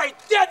 You are a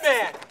dead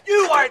man.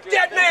 You are a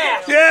dead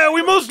man. Yeah,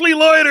 we mostly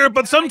loiter,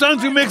 but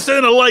sometimes we mix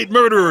in a light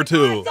murder or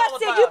two. That's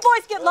it. You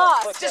boys get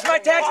lost. It's just my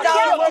tax Get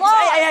dollars.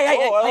 lost.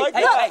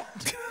 Hey.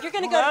 You're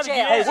gonna go to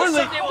jail. Hey,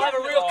 someday we'll have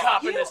a real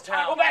cop in this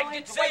town. Go back and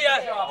get to see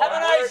ya. Have a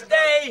nice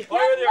day.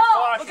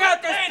 Look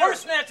out, there's purse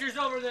snatchers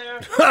over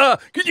there.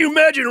 Can you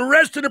imagine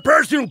arresting a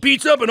person who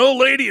beats up an old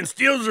lady and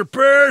steals her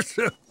purse?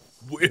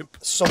 Whip.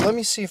 So let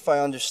me see if I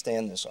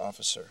understand this,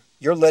 officer.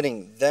 You're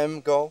letting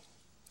them go?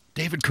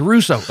 David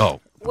Caruso.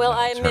 Oh. Well,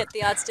 I admit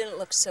the odds didn't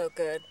look so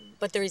good,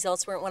 but the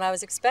results weren't what I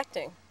was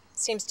expecting.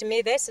 Seems to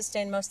me they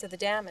sustained most of the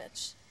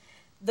damage.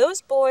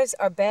 Those boys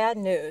are bad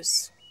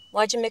news.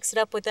 Why'd you mix it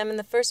up with them in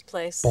the first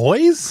place?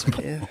 Boys?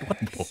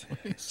 Boys.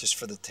 Just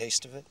for the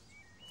taste of it?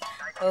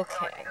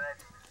 Okay.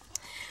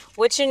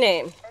 What's your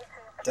name?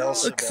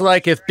 Looks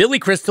like if Billy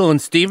Crystal and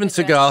Steven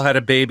Seagal had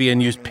a baby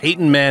and used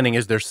Peyton Manning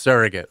as their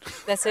surrogate.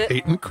 That's it?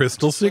 Peyton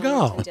Crystal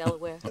Seagal.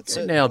 Delaware. That's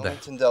it. Nailed that.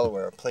 Wilmington,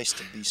 Delaware, a place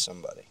to be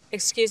somebody.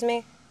 Excuse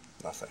me?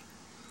 Nothing.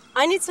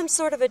 I need some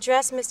sort of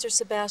address, Mr.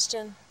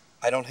 Sebastian.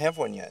 I don't have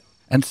one yet.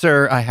 And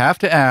sir, I have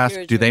to ask,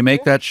 You're a do they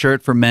make that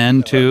shirt for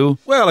men too?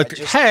 Well,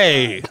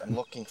 Hey! I'm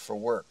looking for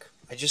work.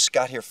 I just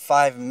got here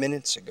 5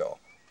 minutes ago.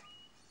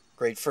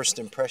 Great first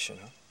impression,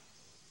 huh?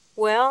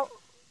 Well,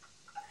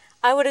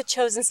 I would have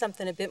chosen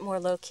something a bit more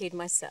low-keyed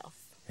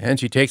myself. And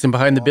she takes him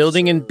behind the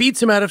building and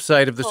beats him out of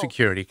sight of the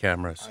security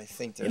cameras. I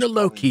think in there's a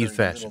low-key very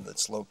fashion. little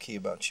that's low-key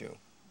about you.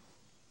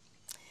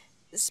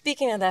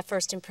 Speaking of that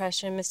first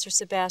impression, Mr.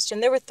 Sebastian,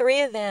 there were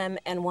 3 of them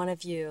and 1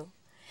 of you.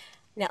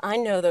 Now, I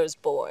know those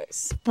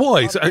boys.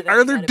 Boys?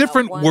 Are there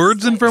different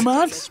words in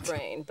Vermont?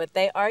 Brain, but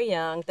they are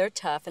young, they're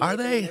tough, and Are they've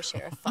been they? in their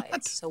share of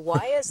fights. So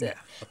why is it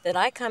that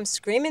I come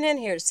screaming in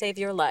here to save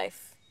your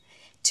life?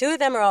 2 of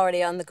them are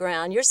already on the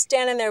ground. You're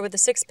standing there with a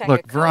six-pack Look,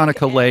 of Coke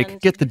Veronica and... Lake,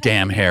 get the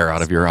damn hair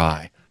out of your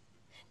eye.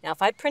 Now,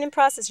 if I print and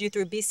process you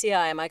through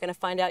BCI, am I going to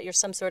find out you're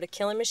some sort of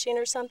killing machine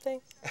or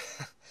something?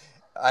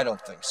 I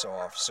don't think so,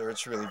 officer.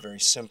 It's really very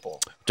simple.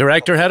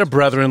 Director had a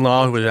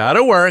brother-in-law who was out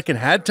of work and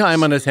had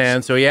time on his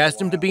hands, so he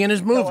asked him to be in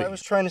his movie. No, I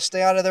was trying to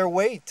stay out of their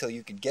way till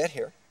you could get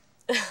here.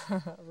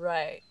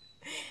 Right.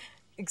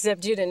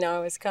 Except you didn't know I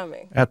was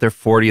coming. At their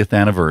 40th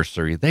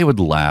anniversary, they would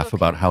laugh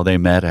about how they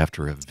met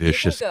after a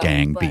vicious You can go,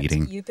 gang but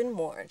beating. You've been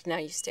warned. Now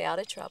you stay out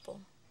of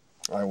trouble.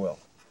 I will.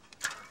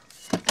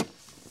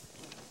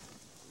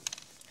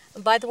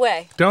 By the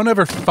way, Don't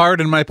ever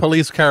fart in my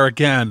police car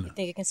again.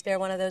 think you can spare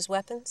one of those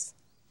weapons?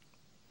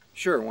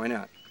 Sure, why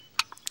not?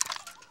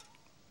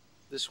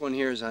 This one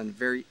here is on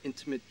very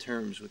intimate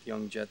terms with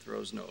young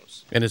Jethro's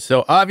nose. And it's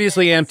so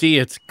obviously empty,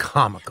 it's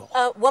comical.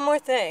 One more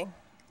thing.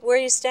 Where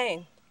are you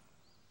staying?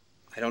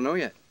 I don't know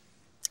yet.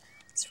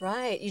 That's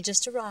right. You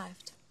just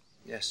arrived.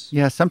 Yes.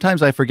 Yeah,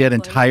 sometimes I forget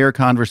entire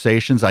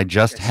conversations I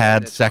just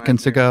had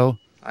seconds ago.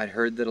 I'd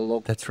heard that a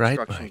local That's right,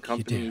 construction Mike,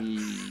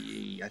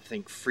 company, I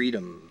think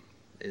Freedom,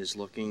 is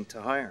looking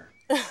to hire.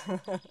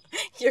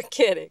 You're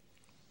kidding.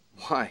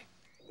 Why?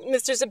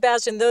 Mr.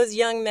 Sebastian, those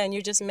young men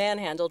you just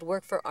manhandled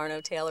work for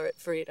Arno Taylor at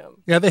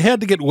Freedom. Yeah, they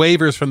had to get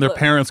waivers from their Look,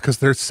 parents because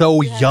they're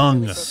so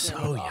young.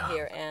 So young.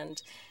 Here,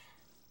 and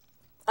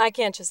I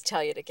can't just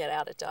tell you to get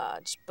out of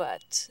Dodge,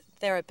 but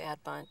they're a bad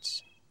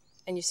bunch.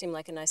 And you seem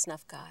like a nice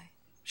enough guy.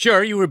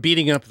 Sure, you were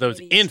beating up those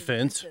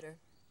infants.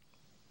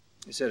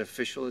 Is that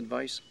official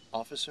advice,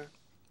 officer?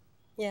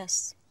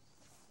 Yes.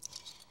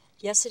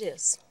 Yes, it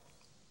is.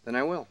 Then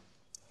I will.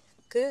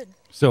 Good.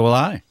 So will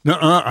I.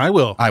 Nuh-uh, I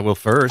will. I will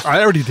first.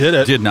 I already did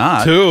it. Did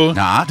not. 2.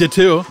 Not. Did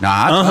 2.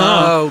 Not.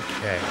 Uh-huh.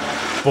 Okay.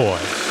 Boy.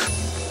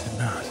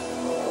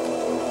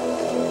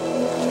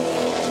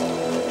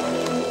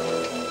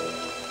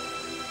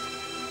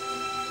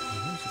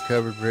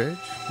 covered bridge.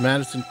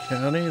 Madison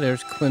County,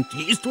 there's Clint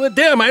Eastwood.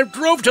 Damn, I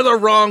drove to the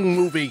wrong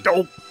movie.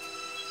 Oh.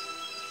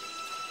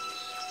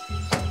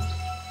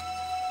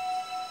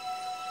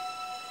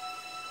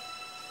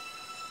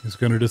 He's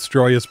going to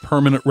destroy his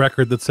permanent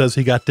record that says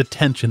he got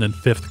detention in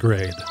 5th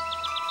grade.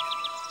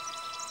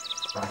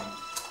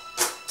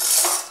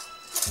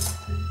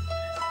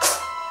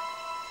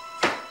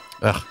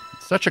 Ugh,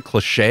 it's such a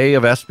cliche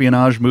of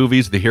espionage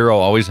movies. The hero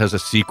always has a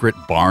secret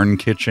barn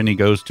kitchen he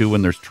goes to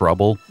when there's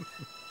trouble.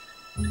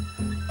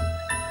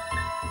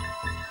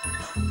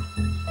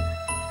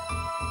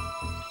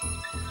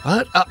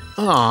 What?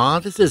 Aw,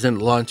 this isn't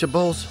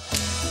Lunchables.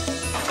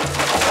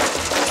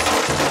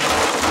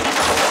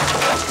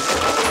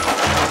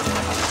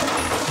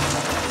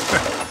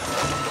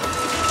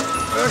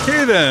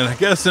 Okay then, I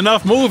guess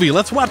enough movie.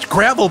 Let's watch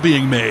gravel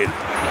being made.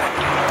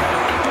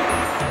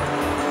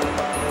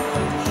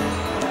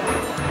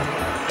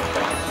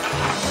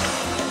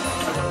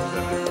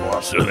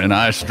 So then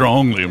I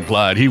strongly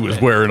implied he was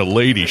wearing a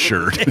lady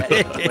shirt.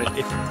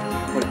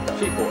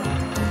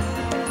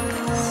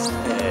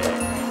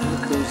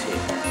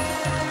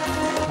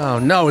 Oh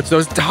no, it's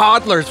those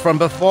toddlers from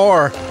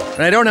before.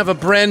 And I don't have a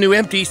brand new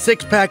empty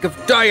 6-pack of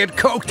Diet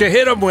Coke to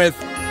hit them with.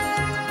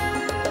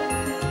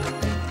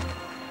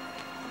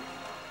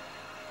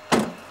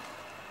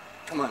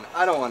 Come on,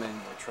 I don't want any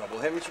more trouble.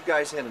 Haven't you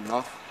guys had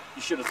enough?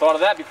 You should have thought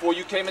of that before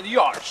you came in the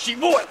yard.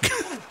 She-boy!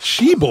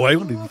 She-boy?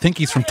 What, do you think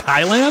he's from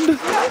Thailand?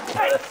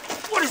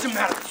 What is the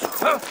matter?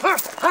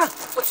 Huh?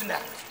 What's the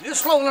matter? You a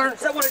slow learner? Is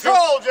that what it is?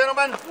 Control,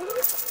 gentlemen!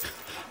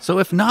 So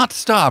if not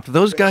stopped,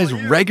 those guys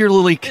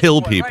regularly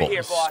kill people. Right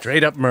here, boss.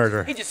 Straight up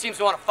murder. He just seems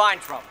to want to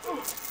find trouble.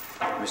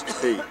 Mr.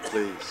 P,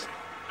 please.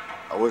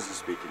 I wasn't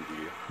speaking to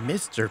you.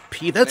 Mr.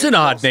 P, that's an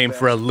odd name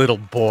for a little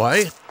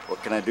boy.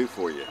 What can I do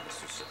for you,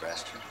 Mr.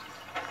 Sebastian?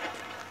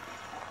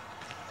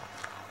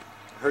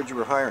 I heard you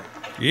were hiring.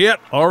 Yep,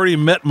 already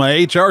met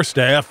my HR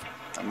staff.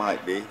 I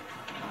might be.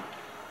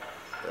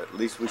 But at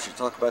least we should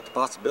talk about the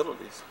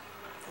possibilities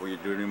before you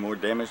do any more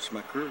damage to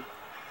my crew.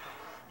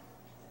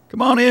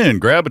 Come on in,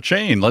 grab a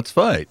chain, let's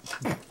fight.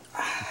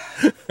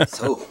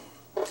 So,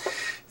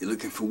 you're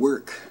looking for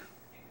work.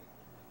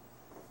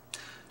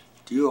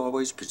 Do you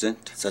always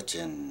present such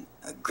an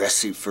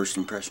aggressive first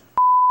impression?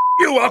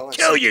 You, I'll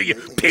kill you, you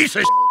piece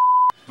of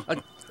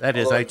That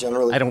is, I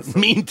don't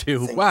mean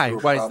to. Why?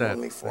 Why is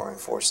that? Before I'm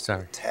forced to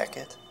attack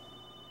it.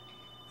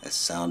 That's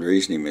sound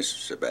reasoning, Mr.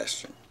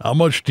 Sebastian. How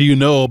much do you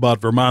know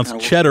about Vermont's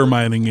cheddar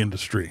mining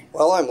industry?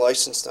 Well, I'm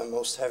licensed on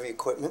most heavy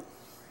equipment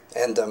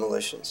and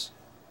demolitions.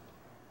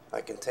 I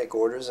can take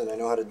orders and I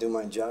know how to do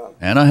my job.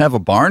 And I have a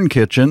barn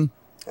kitchen.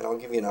 And I'll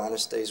give you an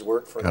honest day's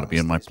work for Gotta be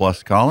in my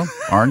plus column.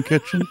 Barn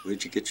kitchen.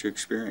 Where'd you get your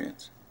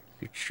experience?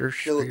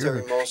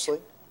 Military mostly.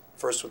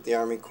 First with the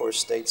Army Corps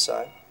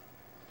stateside.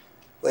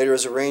 Later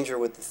as a ranger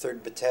with the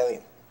 3rd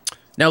Battalion.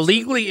 Now,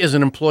 legally, is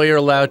an employer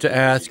allowed to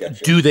ask,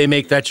 do they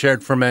make that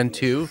shirt for men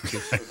too?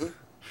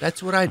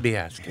 That's what I'd be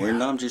asking. Where in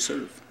Nam did you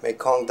serve?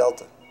 Mekong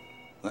Delta.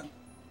 What?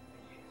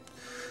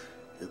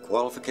 Your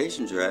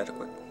qualifications are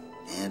adequate.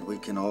 And we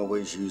can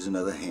always use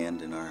another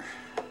hand in our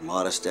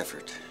modest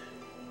effort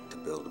to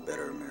build a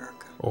better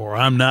America. Or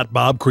I'm not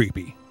Bob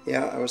Creepy.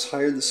 Yeah, I was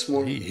hired this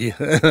morning.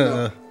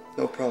 Yeah.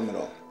 No problem at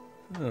all.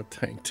 Oh,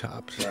 tank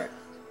tops. All right.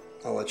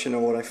 I'll let you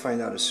know what I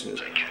find out as soon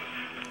as I can.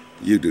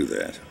 You do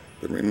that.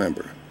 But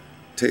remember,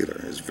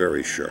 Taylor is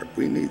very sharp.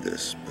 We need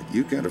this, but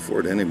you can't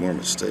afford any more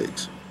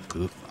mistakes.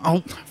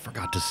 Oh, I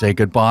forgot to say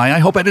goodbye. I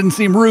hope I didn't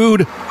seem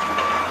rude.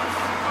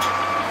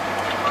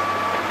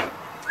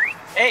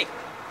 Hey!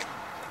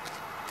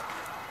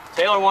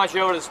 Taylor wants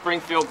you over to the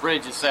Springfield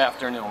Bridge this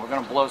afternoon. We're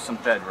gonna blow some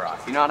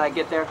bedrock. You know how to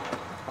get there?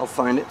 I'll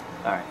find it.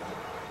 All right.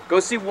 Go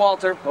see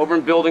Walter over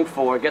in Building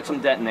 4. Get some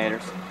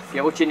detonators.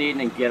 Get what you need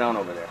and get on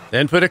over there.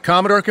 Then put a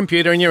Commodore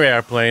computer in your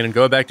airplane and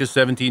go back to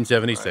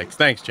 1776. Right.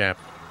 Thanks, champ.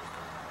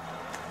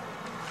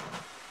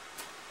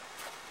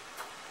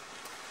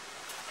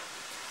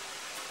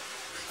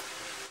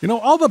 You know,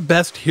 all the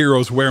best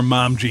heroes wear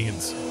mom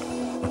jeans.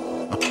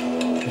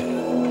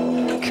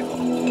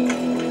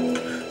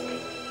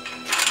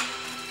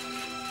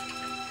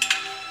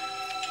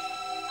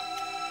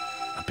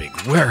 A big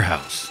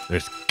warehouse.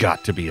 There's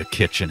got to be a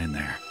kitchen in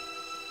there.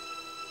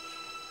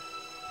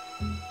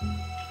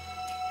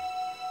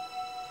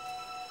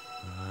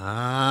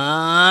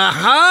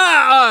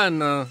 Aha!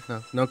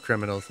 No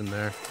criminals in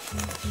there.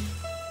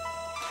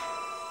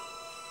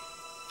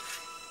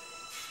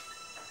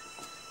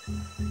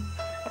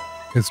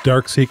 His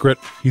dark secret,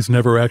 he's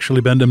never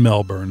actually been to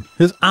Melbourne.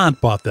 His aunt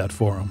bought that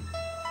for him.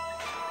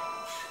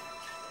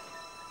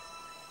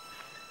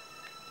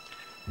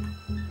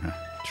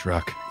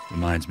 Truck.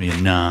 Reminds me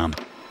of Nam.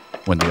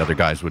 When the other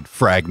guys would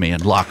frag me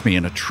and lock me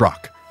in a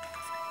truck.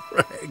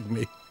 Frag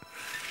me.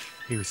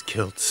 He was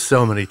killed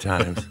so many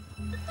times.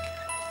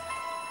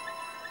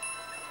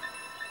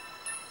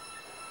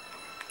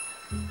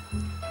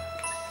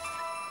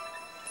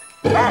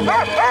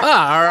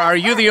 Are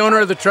you the owner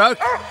of the truck?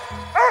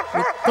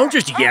 Well, don't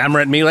just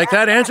yammer at me like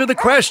that. Answer the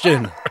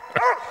question.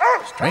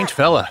 Strange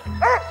fella.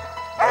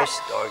 Nice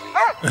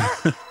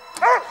doggy.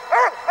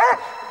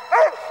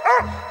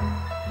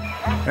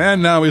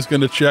 And now he's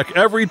going to check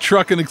every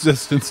truck in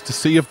existence to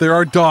see if there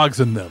are dogs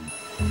in them.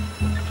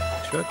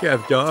 Truck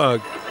have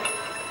dog.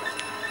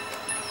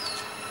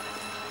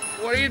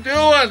 What are you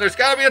doing? There's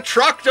got to be a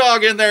truck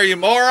dog in there, you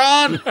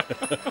moron.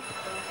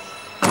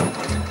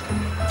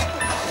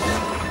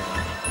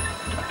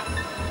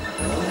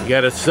 You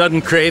got a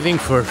sudden craving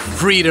for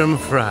freedom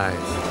fries.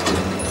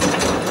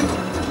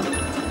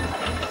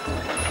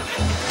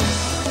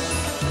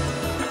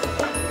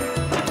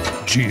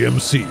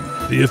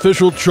 GMC, the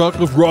official truck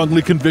of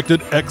wrongly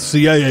convicted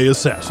ex-CIA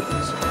assassins.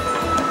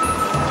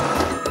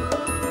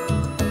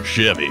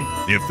 Chevy,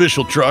 the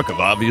official truck of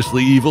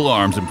obviously evil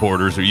arms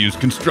importers who use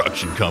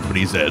construction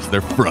companies as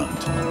their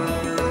front.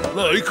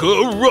 Like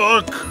a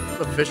rock.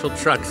 Official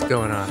trucks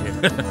going on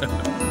here.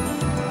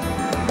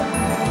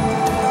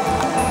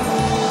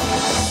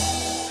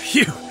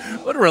 Phew,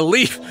 what a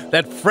relief.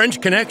 That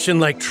French connection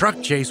like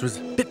truck chase was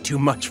a bit too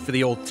much for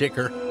the old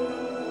ticker.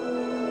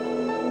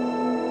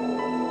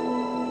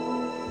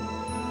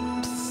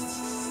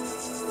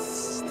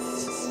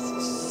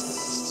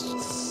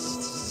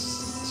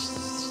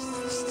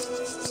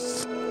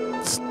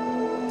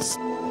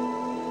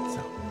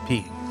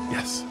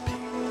 Yes.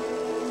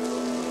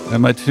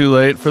 Am I too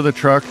late for the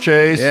truck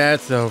chase? Yeah,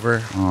 it's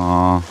over.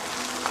 Aw.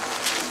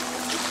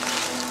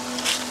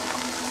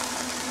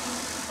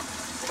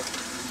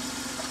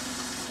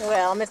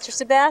 Well, Mr.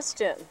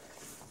 Sebastian,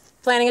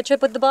 planning a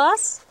trip with the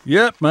boss?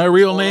 Yep, my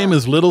real name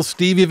is Little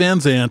Stevie Van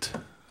Zant.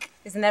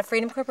 Isn't that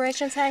Freedom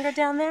Corporation's hangar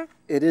down there?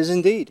 It is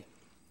indeed.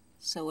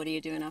 So what are you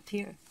doing up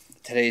here?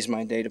 Today's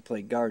my day to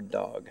play guard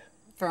dog.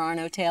 For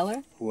Arno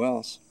Taylor? Who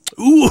else?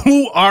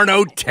 Ooh,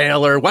 Arno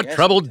Taylor. What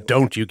trouble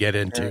don't you get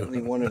into?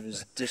 Apparently one of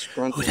his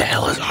disgruntled... Who the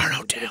hell is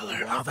Arno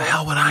Taylor? How the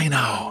hell would I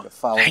know?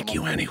 Thank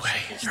you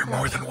anyway. You're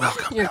more than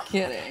welcome. You're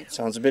kidding.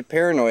 Sounds a bit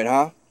paranoid,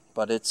 huh?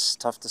 But it's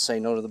tough to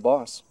say no to the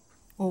boss.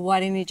 Well, why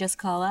didn't you just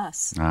call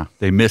us?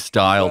 They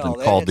misdialed and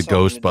called the that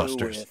had something to do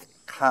Ghostbusters. with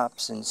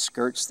cops in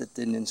skirts that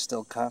didn't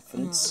instill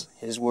confidence.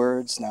 His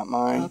words, not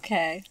mine.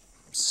 Okay.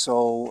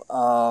 So,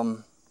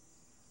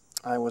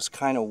 I was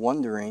kind of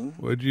wondering...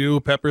 Would you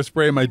pepper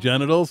spray my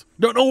genitals?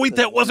 No, wait,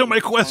 that wasn't my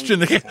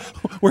question.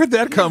 Where'd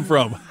that come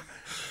from?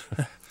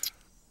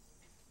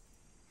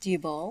 Do you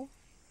bowl?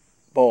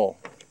 Bowl.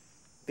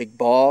 Big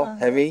ball,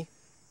 heavy.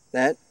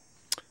 That?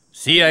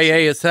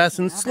 CIA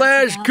assassin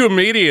 /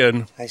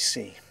 comedian. I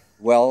see.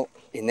 Well,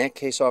 in that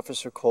case,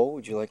 Officer Cole,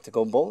 would you like to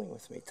go bowling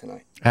with me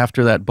tonight?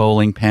 After that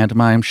bowling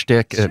pantomime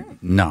shtick,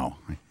 no.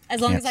 I As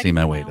long can't as I see can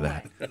my pay way my to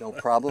that. No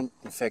problem.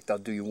 In fact, I'll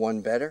do you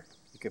one better.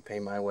 You could pay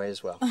my way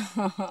as well.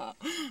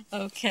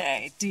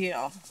 Okay,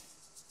 deal.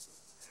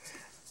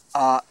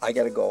 I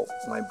gotta go.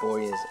 My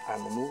boy is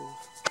on the move.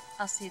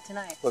 I'll see you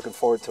tonight. Looking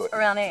forward to it.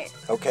 Around 8.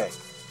 Okay.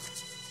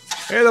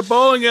 Hey, the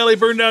bowling alley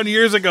burned down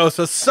years ago,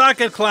 so suck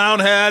it, clown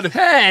head.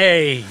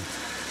 Hey!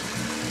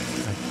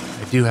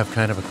 I do have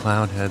kind of a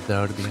clown head,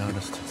 though, to be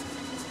honest.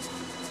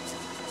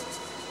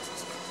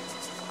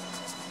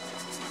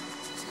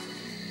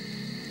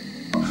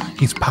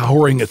 He's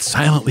powering it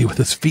silently with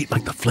his feet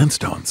like the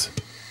Flintstones.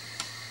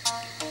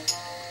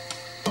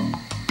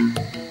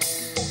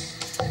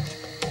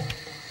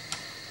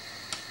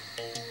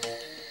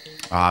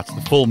 It's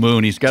the full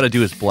moon. He's got to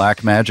do his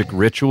black magic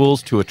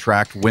rituals to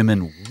attract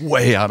women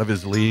way out of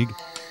his league.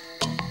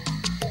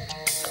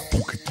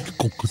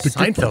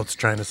 Seinfeld's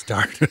trying to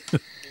start.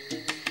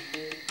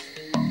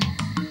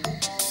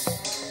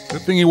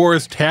 Good thing he wore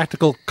his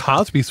tactical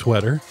Cosby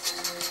sweater.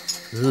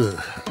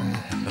 Ugh.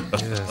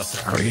 Yeah,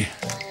 sorry.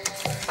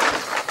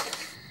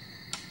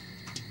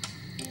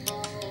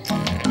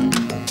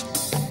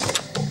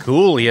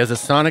 Cool, he has a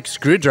sonic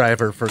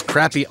screwdriver for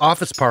crappy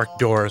office park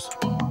doors.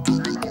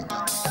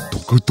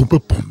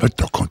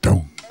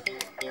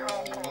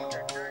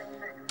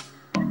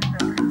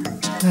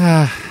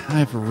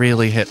 I've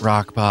really hit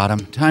rock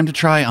bottom. Time to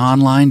try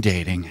online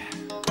dating.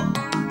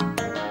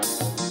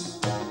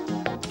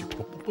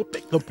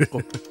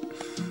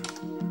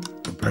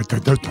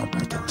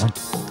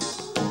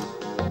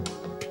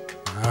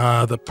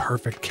 The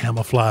perfect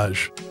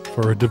camouflage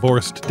for a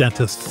divorced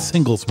dentist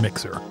singles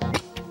mixer.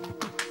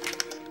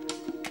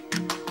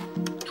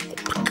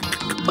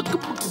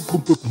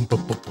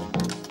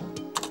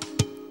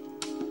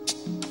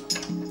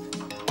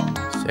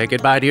 Say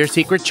goodbye to your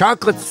secret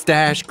chocolate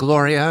stash,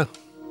 Gloria.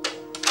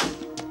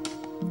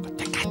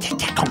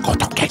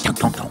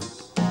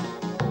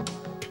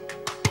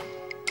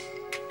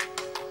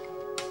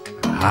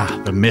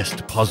 The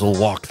missed puzzle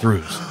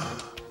walkthroughs.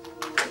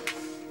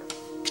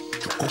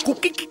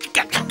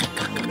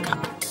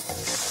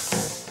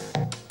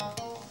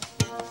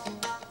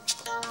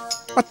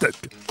 What the?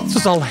 This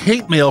is all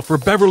hate mail for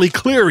Beverly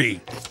Cleary.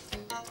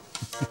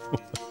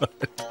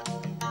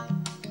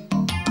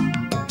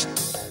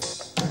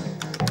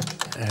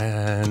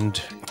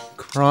 And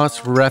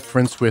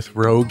cross-reference with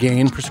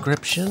Rogaine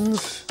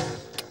prescriptions.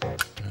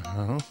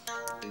 Uh-huh.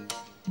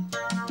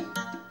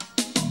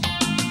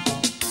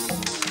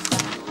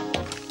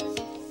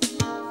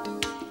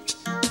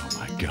 Oh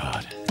my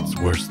God, it's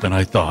worse than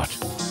I thought.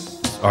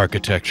 This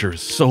architecture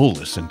is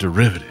soulless and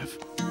derivative.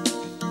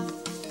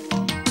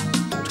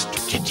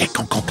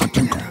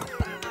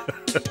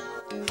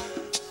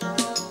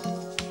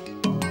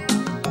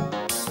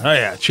 Oh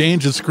yeah,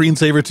 change the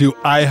screensaver to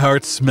I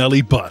Heart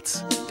Smelly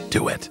Butts.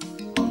 Do it.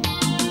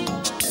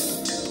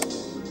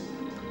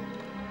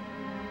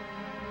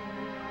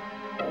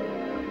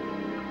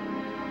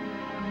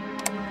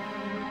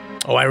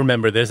 Oh, I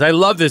remember this. I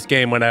loved this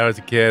game when I was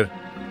a kid.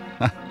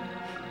 That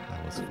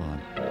was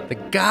fun. The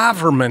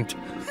government.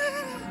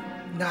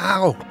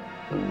 No.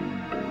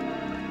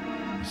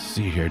 Let's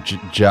see here.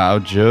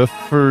 Jauja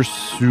for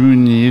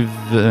Suniv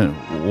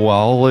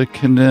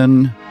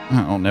Wallakanen.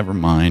 Oh, never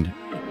mind.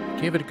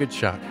 Give it a good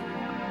shot.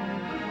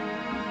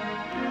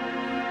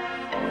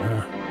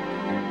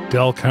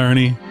 Del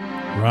Carney,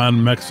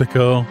 Ron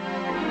Mexico,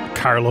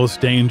 Carlos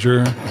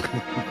Danger.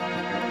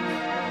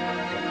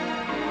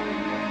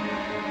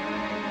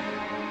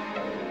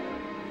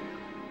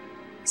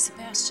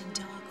 Sebastian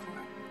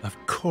Dellacourt. Of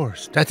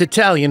course. That's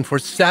Italian for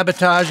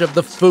sabotage of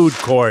the food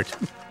court.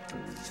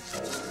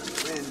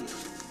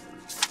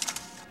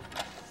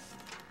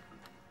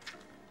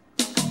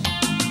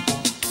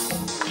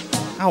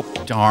 Oh,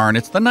 darn.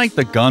 It's the night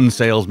the gun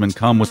salesmen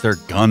come with their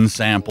gun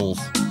samples.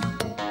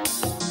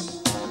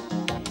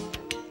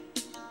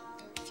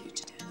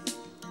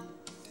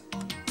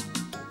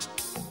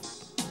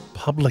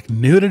 Public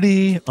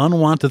nudity,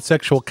 unwanted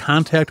sexual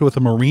contact with a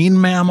marine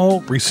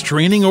mammal,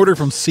 restraining order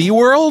from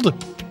SeaWorld?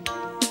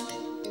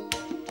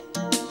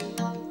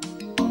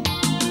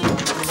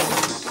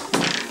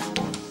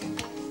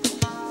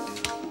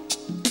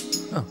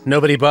 Oh,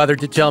 nobody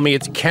bothered to tell me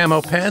it's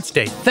Camo Pants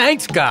Day.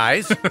 Thanks,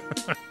 guys.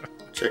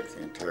 Check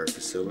the entire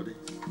facility.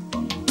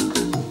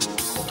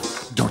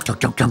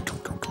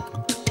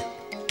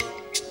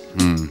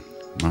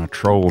 My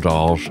troll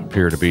dolls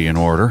appear to be in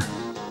order.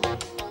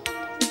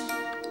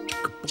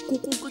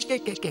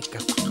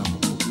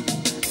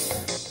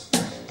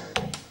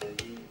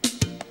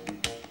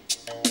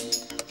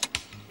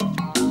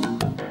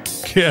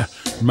 Yeah,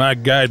 my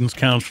guidance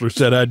counselor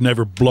said I'd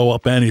never blow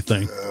up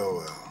anything.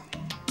 Oh, well.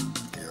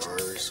 You are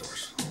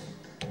resourceful.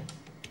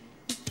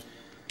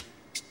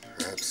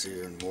 Perhaps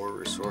even more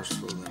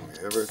resourceful than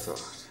we ever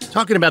thought.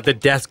 Talking about the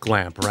desk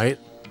lamp, right?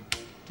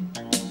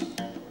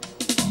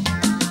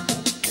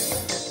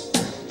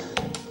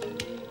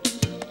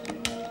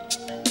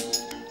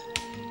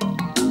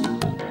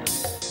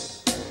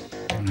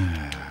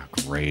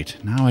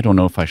 Great. Now I don't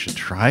know if I should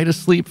try to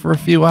sleep for a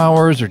few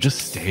hours or just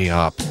stay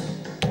up.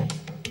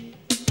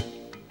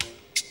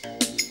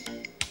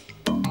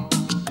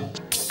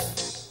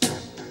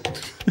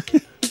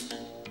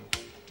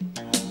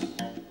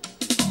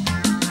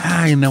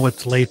 I know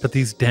it's late, but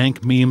these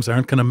dank memes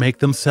aren't going to make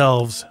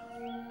themselves.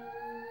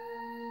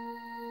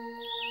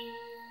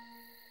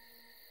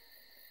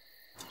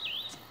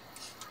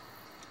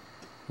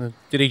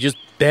 Did he just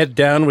bed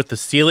down with the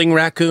ceiling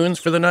raccoons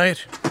for the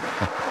night?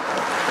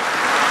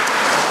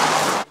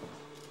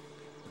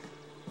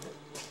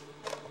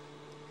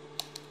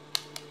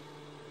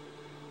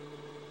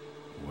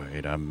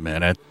 Wait a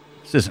minute.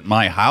 This isn't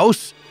my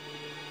house.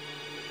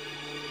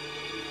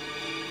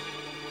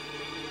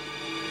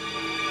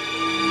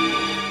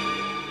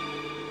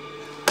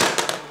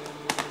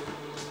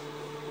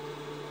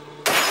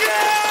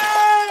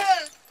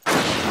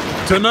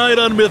 Tonight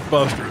on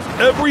Mythbusters,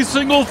 every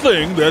single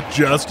thing that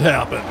just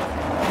happened.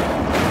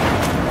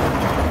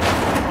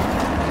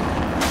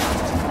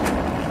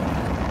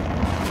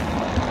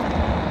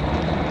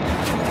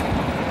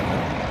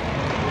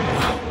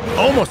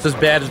 Almost as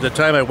bad as the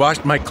time I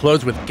washed my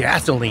clothes with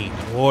gasoline.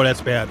 Oh, that's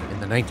bad. In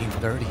the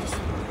 1930s.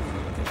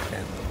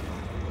 And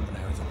when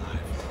I was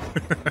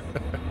alive.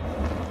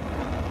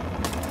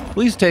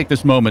 Please take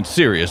this moment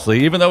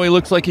seriously, even though he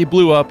looks like he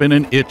blew up in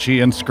an itchy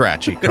and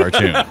scratchy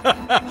cartoon.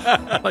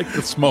 Like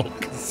the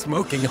smoke.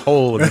 Smoking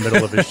hole in the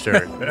middle of his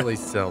shirt. Really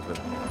sells it.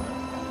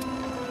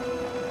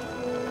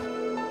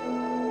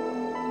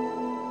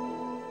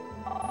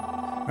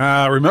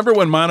 Remember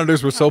when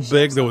monitors were so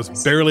big there was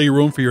barely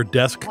room for your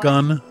desk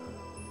gun?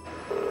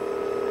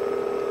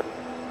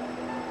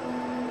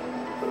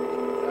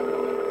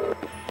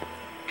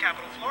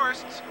 Capitol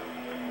Florists.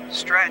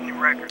 Stratton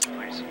Records,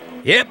 please.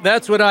 Yep,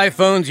 that's what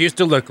iPhones used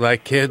to look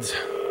like, kids.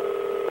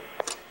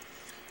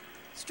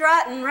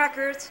 Stratton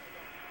Records.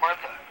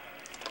 Martha.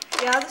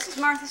 Yeah, this is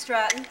Martha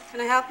Stratton.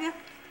 Can I help you?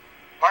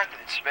 Martha,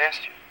 it's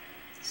Sebastian.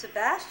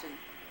 Sebastian.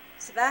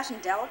 Sebastian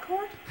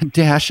Dellacourt?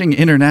 Dashing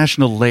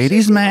international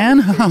ladies, man.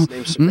 What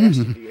name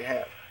Sebastian do you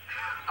have?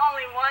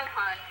 Only one,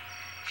 hon.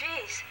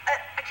 Jeez,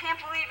 I can't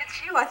believe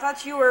it's you. I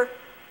thought you were...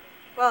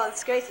 Well,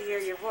 it's great to hear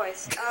your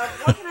voice.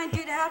 What can I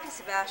do to help you,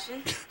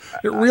 Sebastian?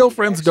 Your real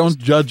friends don't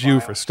judge you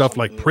for stuff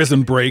like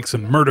prison breaks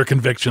and murder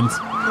convictions.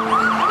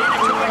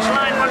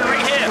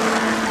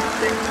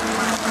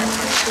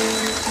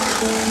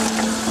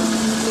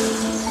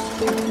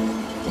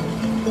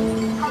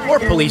 More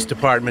police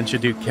departments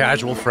should do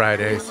casual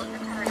Fridays.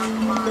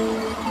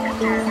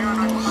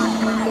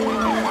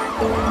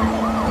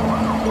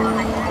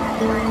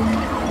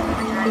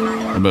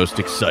 The most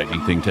exciting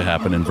thing to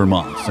happen in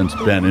Vermont since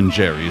Ben and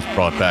Jerry's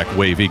brought back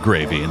Wavy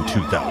Gravy in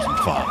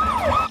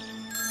 2005.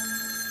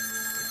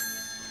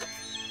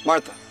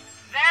 Martha.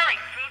 Very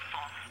fruitful.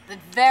 But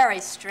very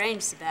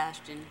strange,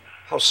 Sebastian.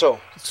 How so?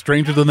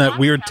 Stranger than that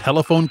weird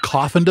telephone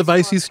coffin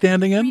device he's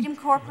standing in? Freedom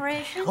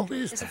Corporation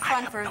is a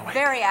front for a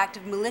very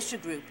active militia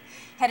group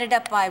headed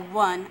up by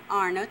one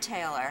Arno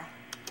Taylor.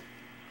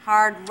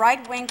 Hard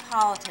right-wing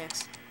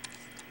politics.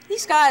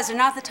 These guys are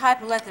not the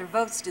type to let their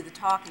votes do the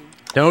talking.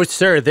 No,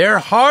 sir. They're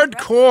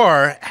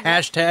hardcore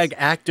hashtag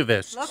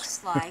activists.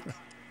 Looks like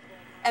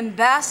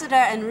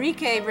Ambassador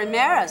Enrique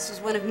Ramirez was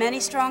one of many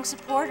strong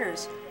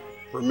supporters.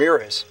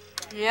 Ramirez?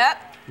 Yep.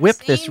 Whip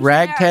this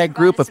ragtag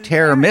group of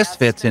terror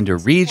misfits into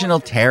regional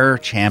terror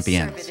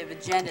champions. Conservative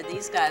agenda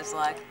these guys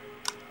like.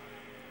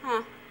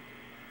 Huh.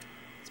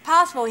 It's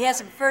possible he has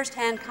some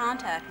first-hand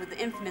contact with the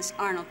infamous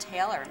Arnold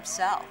Taylor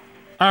himself.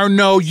 Oh,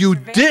 no, you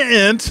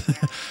didn't.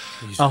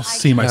 I'll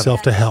see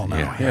myself to hell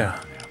now.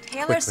 Yeah.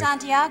 Taylor Quickly.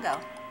 Santiago.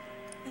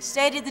 He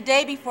stated the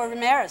day before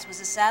Ramirez was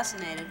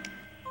assassinated.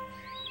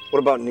 What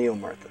about Neil,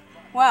 Martha?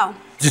 Well,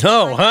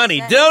 Oh,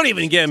 honey, don't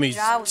even get me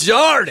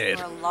started.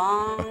 for a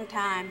long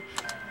time.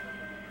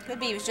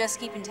 Could be he was just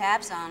keeping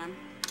tabs on him.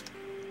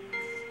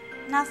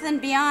 Nothing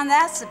beyond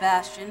that,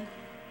 Sebastian.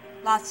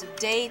 Lots of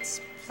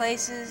dates,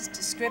 places,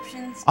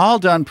 descriptions. All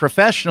done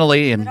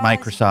professionally in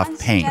Microsoft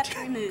Paint.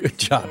 Good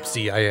job,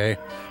 CIA.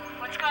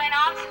 What's going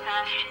on,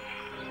 Sebastian?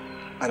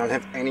 I don't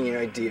have any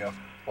idea,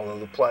 although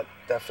the plot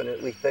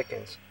definitely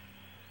thickens.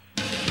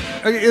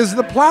 Is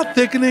the plot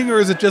thickening, or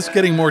is it just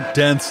getting more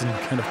dense and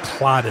kind of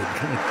clotted?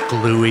 Kind of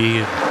gluey.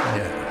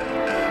 Yeah.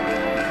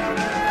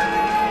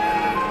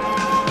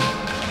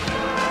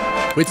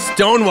 Quit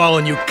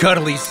stonewalling, you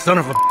cuddly son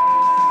of a...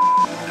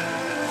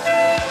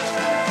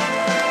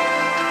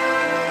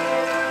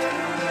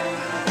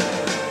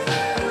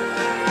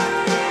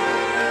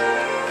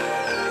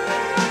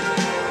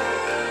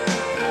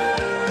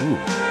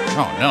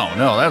 Oh,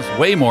 no, that's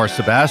way more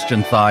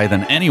Sebastian thigh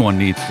than anyone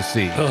needs to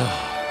see.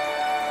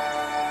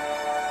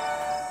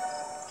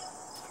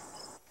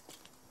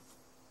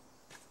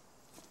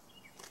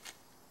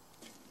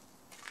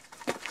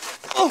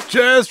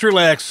 Just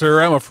relax,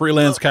 sir. I'm a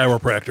freelance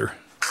chiropractor.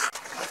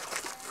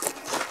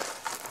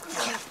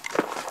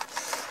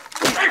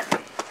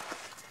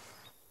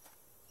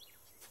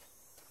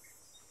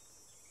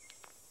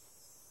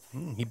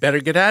 You better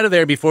get out of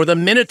there before the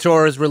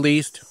Minotaur is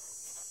released.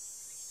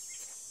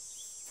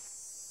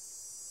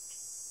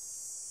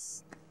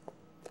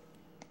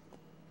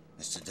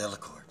 Mr.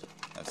 Dellacourt,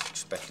 I was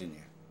expecting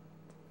you.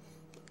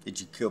 Did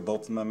you kill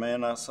both of my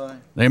men outside?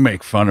 They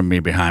make fun of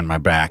me behind my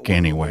back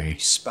anyway.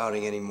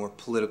 Spouting any more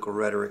political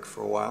rhetoric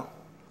for a while?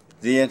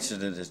 The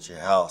incident at your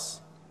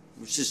house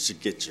was just to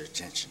get your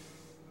attention.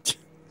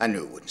 I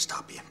knew it wouldn't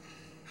stop you.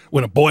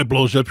 When a boy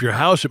blows up your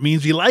house, it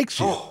means he likes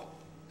you. Oh,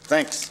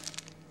 thanks.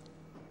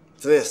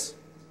 For this.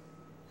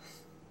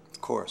 Of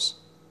course.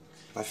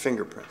 My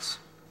fingerprints.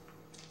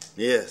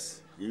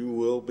 Yes, you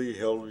will be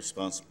held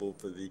responsible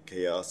for the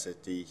chaos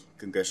at the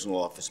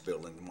Congressional Office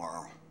Building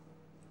tomorrow.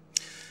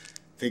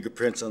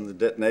 Fingerprints on the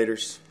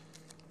detonators.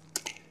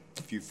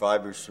 A few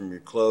fibers from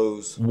your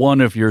clothes.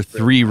 One of your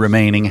 3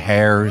 remaining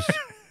hairs.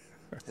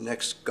 The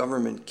next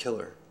government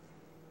killer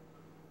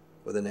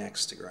with an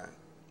axe to grind.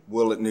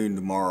 Will at noon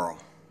tomorrow.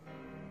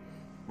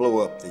 Blow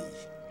up the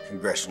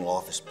Congressional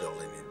Office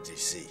Building in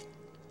D.C.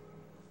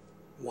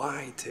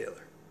 Why,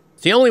 Taylor?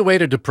 It's the only way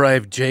to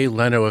deprive Jay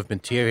Leno of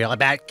material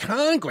about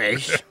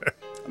Congress.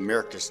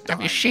 America's dying.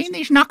 Have you seen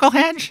these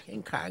knuckleheads?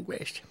 In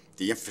Congress.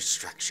 The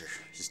infrastructure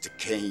is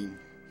decaying.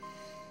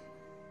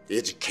 The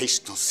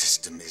educational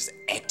system is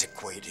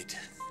antiquated.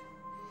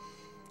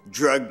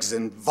 Drugs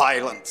and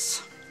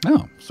violence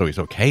Oh, so he's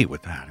okay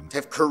with that.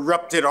 have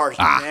corrupted our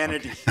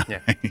humanity. Yeah.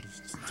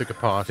 Took a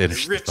pause. The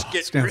rich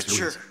get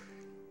richer,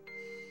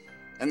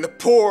 and the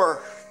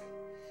poor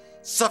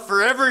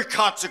suffer every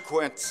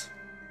consequence.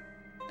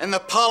 And the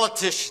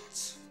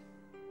politicians,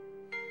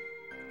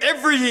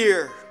 every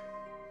year,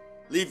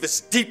 leave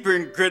us deeper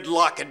in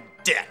gridlock and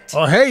debt.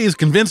 Oh, hey, he's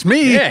convinced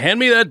me. Yeah, hand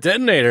me that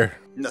detonator.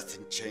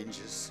 Nothing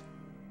changes.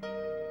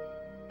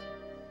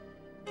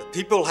 The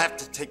people have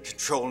to take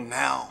control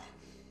now.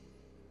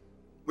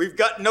 We've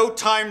got no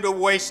time to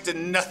waste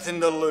and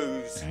nothing to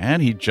lose.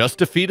 And he just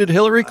defeated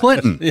Hillary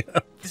Clinton.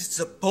 This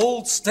is a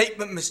bold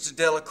statement, Mr.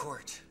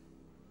 Dellacourt.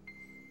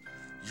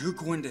 You're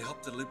going to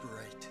help to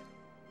liberate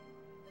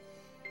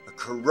a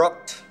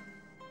corrupt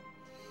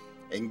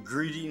and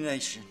greedy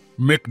nation.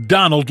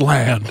 McDonald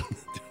land.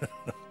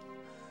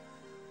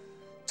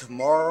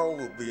 Tomorrow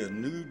will be a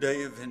new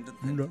day of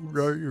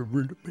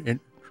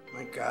independence.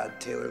 My God,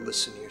 Taylor,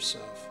 listen to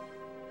yourself.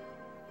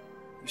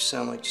 You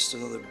sound like just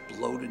another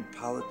bloated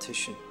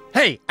politician.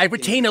 Hey, I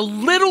retain a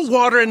little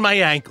water in my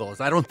ankles.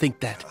 I don't think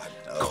that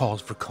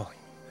calls for calling.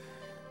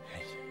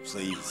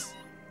 Please.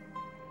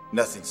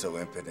 Nothing so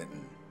impotent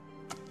and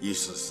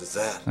useless as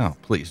that. Oh,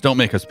 please, don't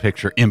make us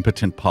picture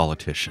impotent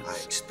politicians.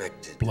 I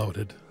expected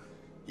Bloated.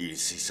 you to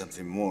see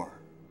something more.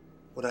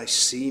 What I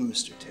see,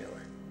 Mr.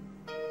 Taylor,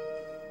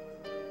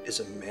 is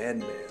a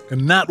madman.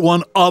 And not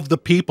one of the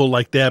people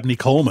like Dabney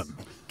Coleman.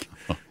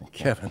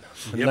 Kevin,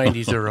 the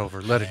 90s are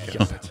over. Let it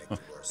go.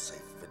 We're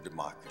safe for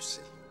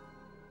democracy.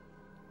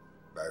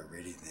 by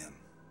ridding them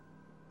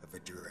of a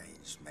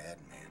deranged madman.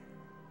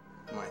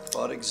 My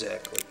thought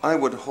exactly. I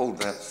would hold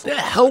that for... The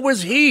hell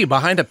was he?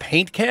 Behind a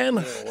paint can?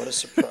 Yeah, what a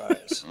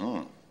surprise.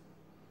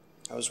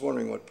 I was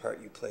wondering what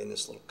part you play in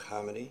this little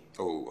comedy.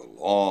 Oh, a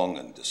long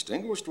and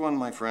distinguished one,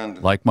 my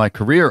friend. Like my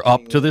career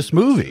up to this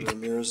movie.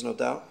 Ramirez, no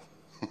doubt.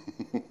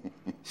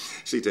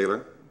 See,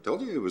 Taylor,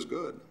 told you he was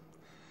good.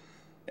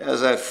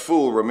 As that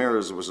fool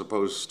Ramirez was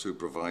supposed to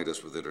provide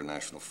us with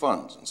international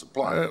funds and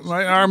supplies.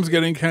 My arm's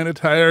getting kind of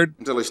tired.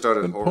 Until he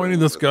started Been pointing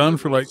this gun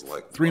for like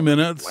 3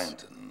 minutes.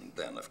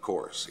 Then, of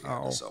course, he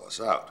had to sell us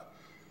out.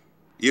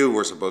 You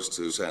were supposed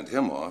to send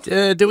him off.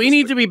 Do we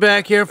need to be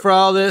back here for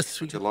all this?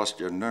 You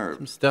lost your nerve.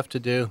 Some stuff to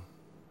do.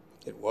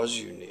 It was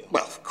you, Neil.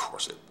 Well, of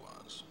course it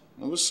was.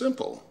 It was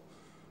simple.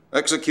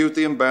 Execute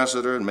the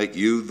ambassador and make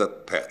you the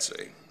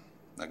patsy.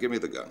 Now give me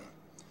the gun.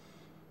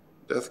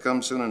 Death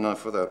comes soon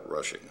enough without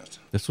rushing it.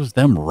 This was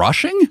them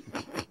rushing?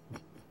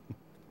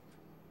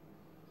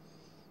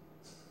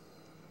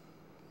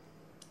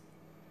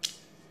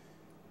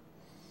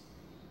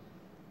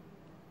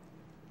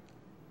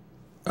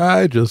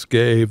 I just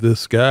gave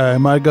this guy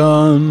my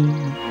gun.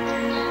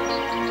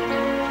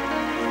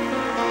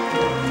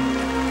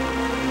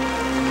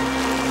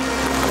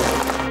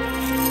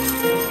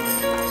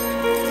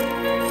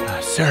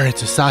 Sir,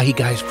 it's Asahi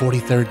guy's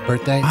 43rd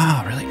birthday.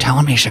 Oh, really? Tell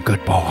him he's a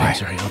good boy. Thanks,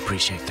 sir. I'll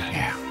appreciate that.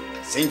 Yeah.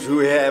 Seems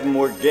we have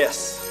more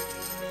guests.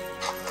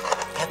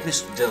 Have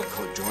Mr.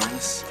 Dellacourt join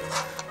us,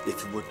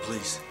 if you would,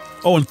 please.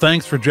 Oh, and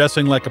thanks for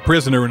dressing like a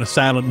prisoner in a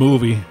silent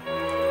movie.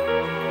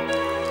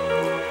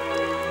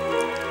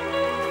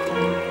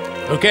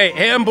 Okay,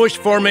 ambush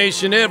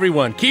formation,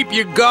 everyone. Keep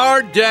your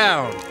guard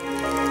down.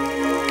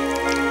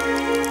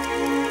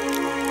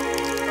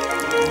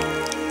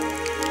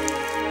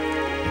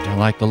 I don't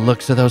like the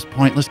looks of those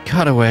pointless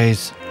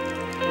cutaways.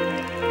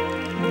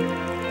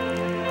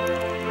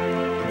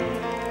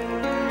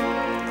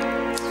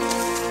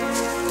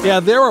 Yeah,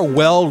 they're a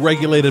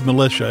well-regulated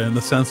militia in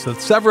the sense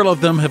that several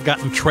of them have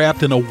gotten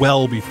trapped in a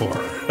well before.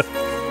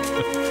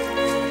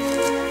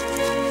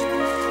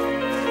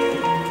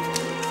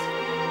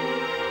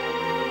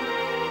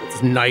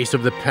 It's nice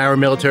of the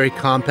paramilitary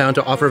compound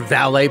to offer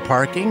valet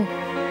parking.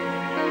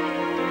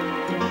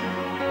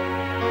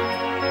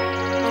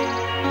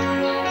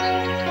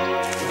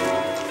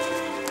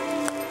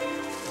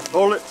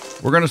 Hold it.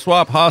 We're going to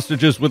swap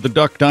hostages with the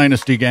Duck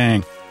Dynasty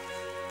gang.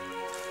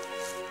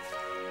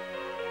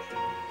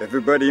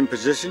 Everybody in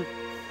position?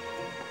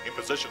 In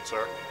position,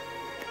 sir.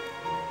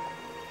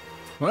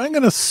 Well, I'm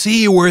going to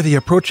see where the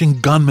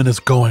approaching gunman is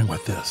going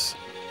with this.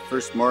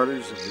 First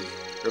martyrs of the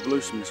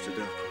revolution, Mr.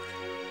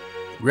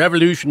 Dellacourt.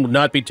 Revolution will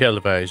not be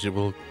televised. It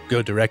will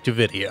go direct to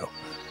video.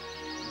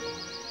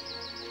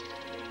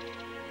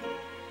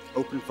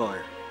 Open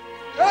fire.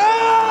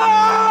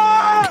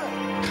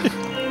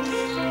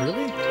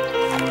 Really?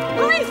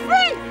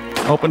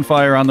 Open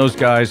fire on those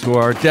guys who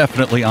are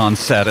definitely on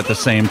set at the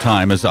same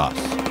time as us.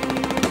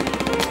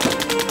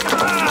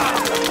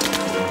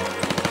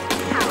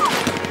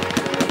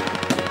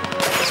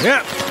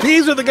 Yeah,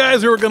 these are the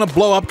guys who are going to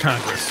blow up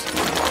Congress.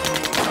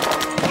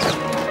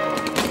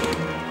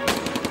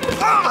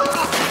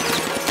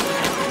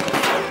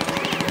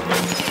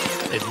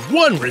 It's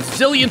one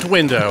resilient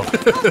window.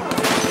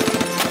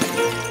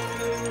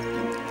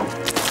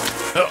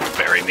 Oh,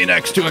 bury me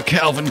next to a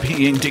Calvin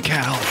peeing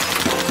decal.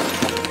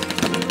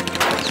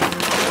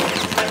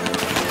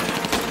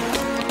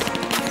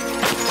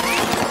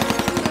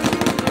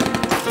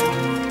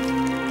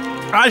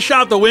 I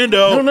shot the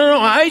window. No,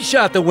 I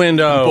shot the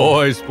window.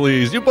 Boys,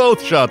 please. You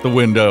both shot the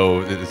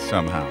window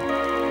somehow.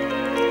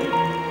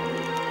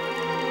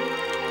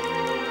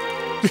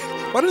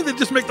 Why didn't they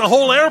just make the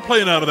whole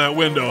airplane out of that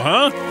window,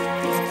 huh?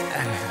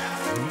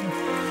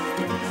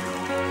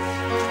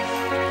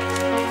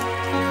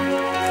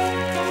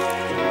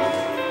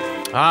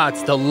 Ah,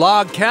 it's the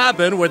log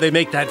cabin where they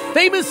make that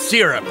famous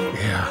syrup.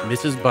 Yeah.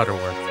 Mrs.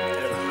 Butterworth.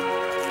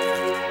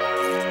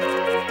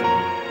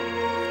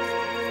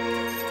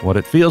 What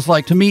it feels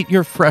like to meet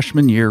your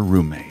freshman year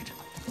roommate.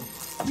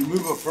 You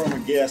move up from a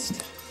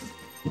guest.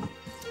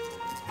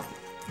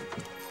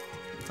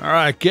 All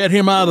right, get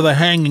him out of the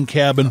hanging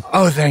cabin.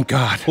 Oh, thank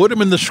God. Put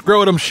him in the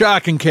scrotum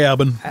shocking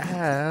cabin.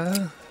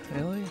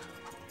 Really?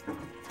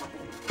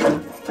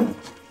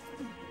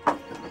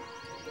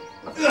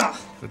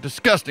 The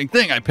disgusting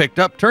thing I picked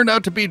up turned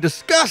out to be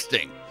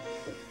disgusting.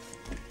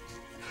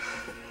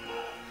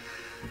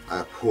 I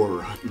abhor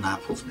rotten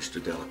apples,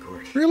 Mr.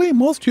 Dellacourt. Really?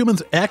 Most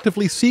humans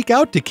actively seek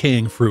out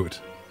decaying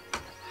fruit.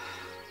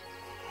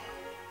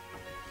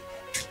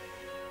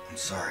 I'm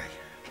sorry,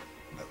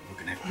 but we're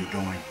going to have to be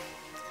going.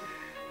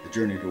 The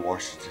journey to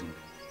Washington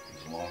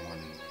is a long one.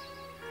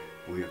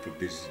 We have a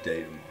busy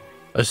day tomorrow.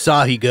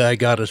 Asahi guy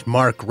got us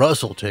Mark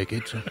Russell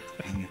tickets.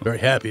 Very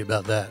happy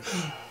about that.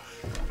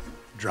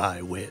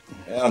 Dry wit.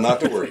 Yeah, not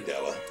to worry,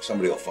 Della.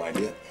 Somebody will find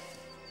you.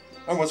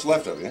 Oh, what's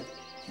left of you?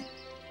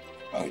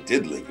 Oh, he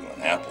did leave you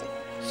an apple.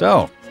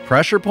 So,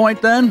 pressure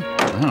point then?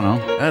 I don't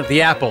know.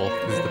 The apple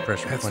is the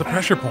pressure point. That's the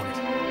pressure point.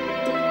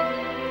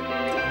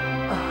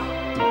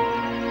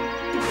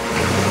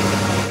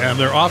 and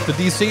they're off to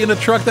D.C. in a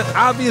truck that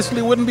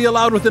obviously wouldn't be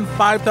allowed within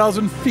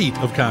 5,000 feet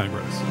of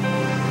Congress.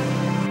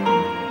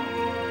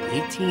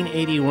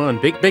 1881.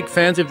 Big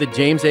fans of the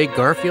James A.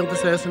 Garfield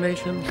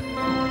assassination?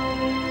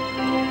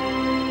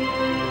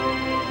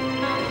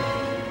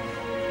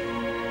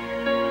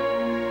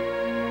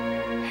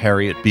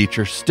 Harriet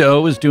Beecher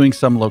Stowe is doing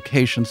some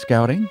location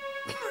scouting.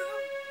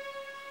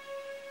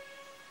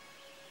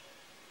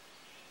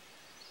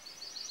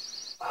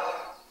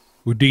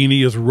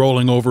 Houdini is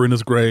rolling over in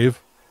his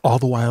grave, all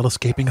the while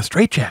escaping a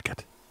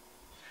straitjacket.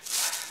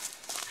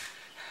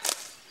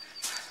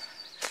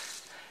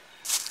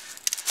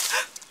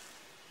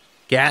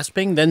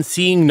 Gasping, then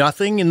seeing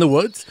nothing in the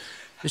woods?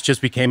 This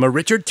just became a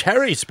Richard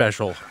Terry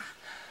special.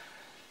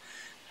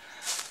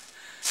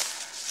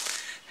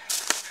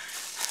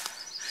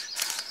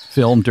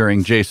 Filmed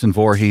during Jason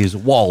Voorhees'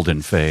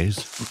 Walden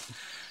phase.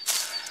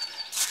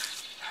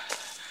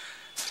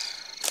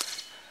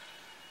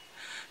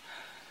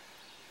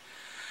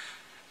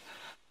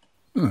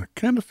 I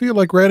kind of feel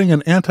like writing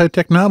an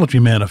anti-technology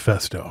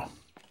manifesto.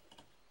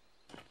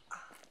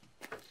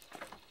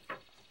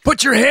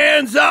 Put your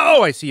hands up!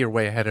 Oh, I see you're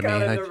way ahead of me.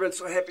 God, I've never been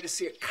so happy to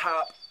see a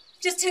cop.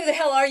 Just who the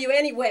hell are you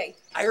anyway?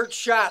 I heard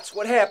shots.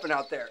 What happened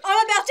out there?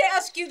 I'm about to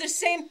ask you the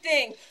same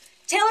thing.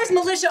 Taylor's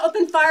militia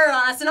opened fire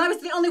on us, and I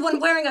was the only one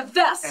wearing a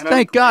vest.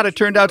 Thank God it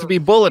turned out to be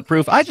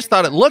bulletproof. I just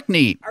thought it looked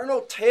neat.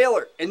 Arnold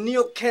Taylor and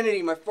Neil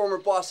Kennedy, my former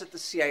boss at the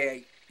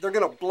CIA. They're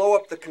going to blow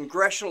up the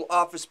Congressional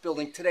Office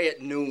Building today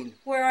at noon.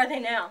 Where are they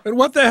now? And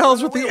what the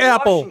hell's with the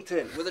apple?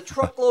 Washington, with a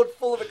truckload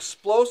full of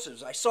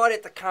explosives. I saw it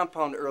at the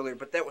compound earlier,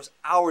 but that was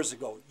hours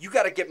ago. You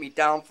got to get me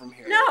down from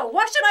here. No,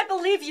 why should I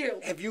believe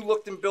you? Have you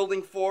looked in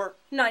Building 4?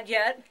 Not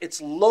yet. It's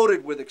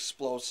loaded with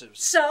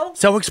explosives.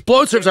 So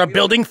explosives are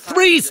Building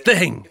 3's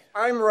thing.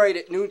 I'm right.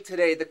 At noon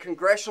today, the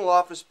Congressional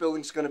Office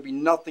Building's going to be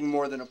nothing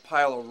more than a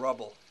pile of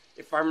rubble.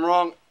 If I'm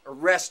wrong,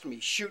 arrest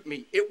me, shoot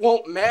me. It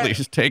won't matter.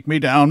 Please take me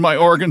down. My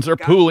organs are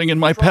pooling in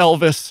my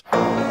pelvis.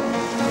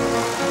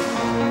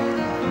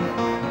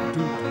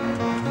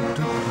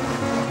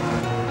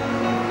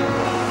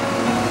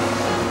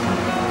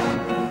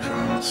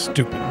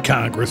 Stupid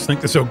Congress think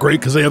they're so great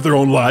because they have their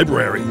own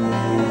library.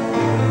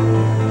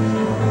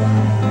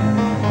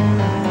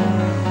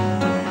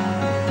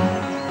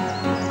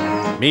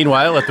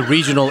 Meanwhile, at the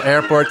regional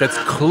airport that's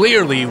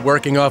clearly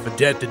working off a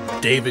debt to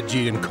David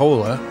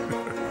Giancola.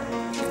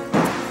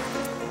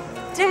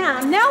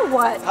 Damn, now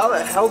what? How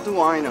the hell do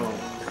I know?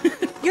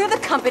 You're the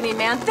company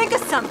man. Think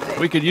of something.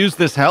 We could use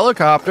this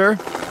helicopter.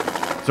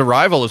 Its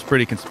arrival is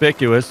pretty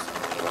conspicuous.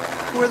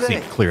 Who are they?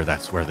 Seems clear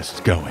that's where this is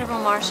going.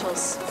 Federal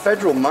Marshals.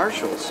 Federal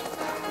Marshals?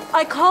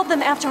 I called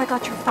them after I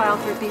got your file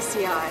through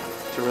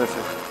BCI.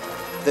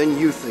 Terrific. Then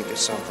you think of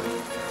something.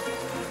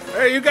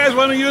 Hey, you guys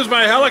want to use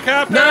my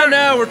helicopter?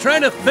 No, we're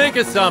trying to think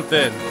of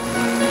something.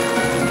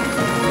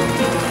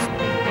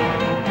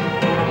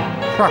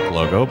 Truck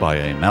logo by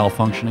a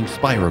malfunctioning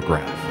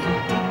spirograph.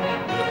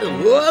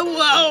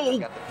 Whoa!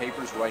 Got the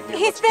papers right here.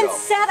 He's been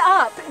set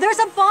up. There's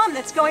a bomb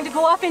that's going to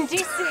go off in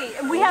D.C.,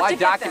 and we have to get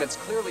them. My documents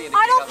clearly indicate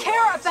I don't otherwise.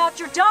 care about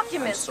your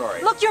documents. I'm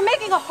sorry. Look, you're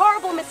making a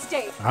horrible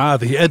mistake. Ah,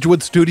 the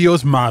Edgewood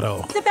Studios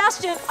motto.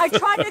 Sebastian, I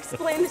tried to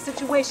explain the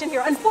situation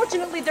here.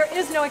 Unfortunately, there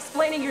is no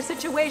explaining your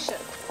situation.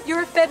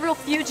 You're a federal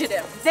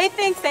fugitive. They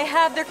think they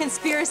have their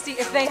conspiracy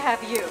if they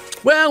have you.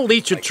 Well, at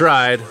least you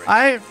tried.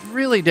 I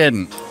really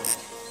didn't.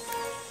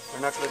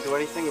 They're not going to do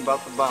anything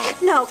about the bomb.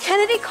 No,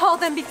 Kennedy called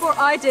them before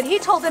I did. He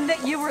told them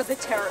that you were the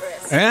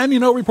terrorist. And, you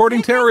know,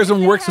 reporting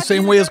terrorism works the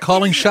same way as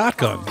calling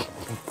shotguns.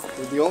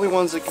 They're the only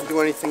ones that can do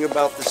anything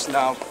about this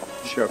now.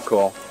 Sure,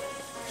 call.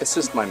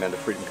 Assist my men to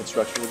freedom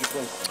construction, would you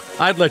please?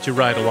 I'd let you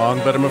ride along,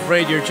 but I'm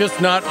afraid you're just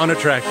not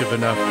unattractive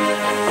enough.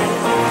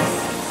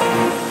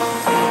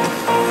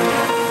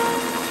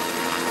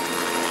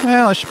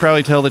 Well, I should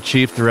probably tell the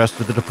chief the rest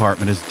of the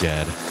department is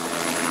dead.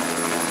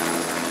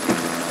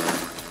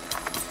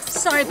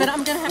 Sorry, but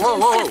I'm going to have to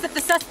insist that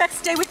the suspect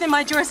stay within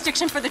my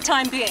jurisdiction for the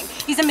time being.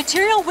 He's a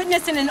material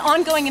witness in an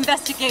ongoing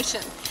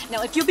investigation.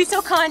 Now, if you'll be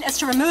so kind as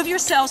to remove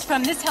yourselves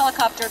from this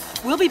helicopter,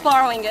 we'll be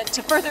borrowing it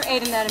to further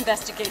aid in that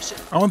investigation.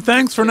 Oh, and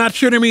thanks for not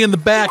shooting me in the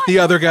back, the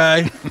other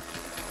guy.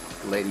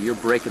 Lady, you're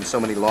breaking so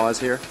many laws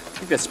here.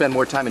 You're going to spend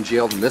more time in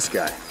jail than this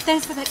guy.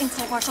 Thanks for that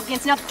insight, Marshal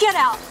Gintz. Now, get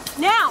out!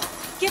 Now!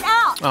 Get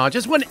out! Oh,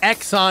 just when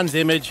Exxon's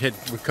image had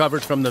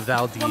recovered from the One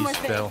more Valdez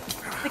thing. spill.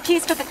 The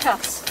keys for the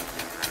cuffs.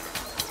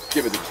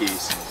 Give her the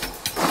keys.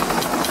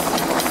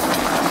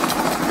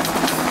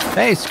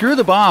 Hey, screw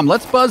the bomb.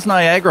 Let's buzz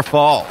Niagara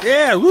Falls.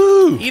 Yeah,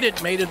 woo! Eat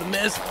it, made of the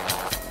mist.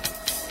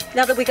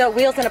 Now that we got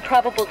wheels and a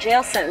probable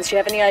jail sentence, do you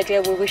have any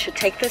idea where we should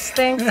take this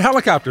thing?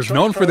 Helicopters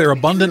known for their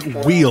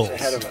abundant wheels.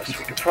 Ahead of us.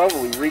 We could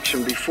probably reach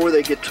them before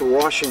they get to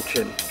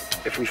Washington.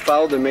 If we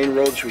follow the main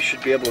roads, we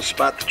should be able to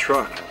spot the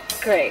truck.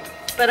 Great.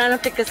 But I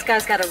don't think this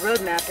guy's got a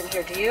road map in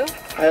here, do you?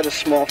 I had a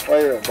small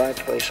fire at my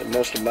place and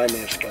most of my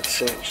maps got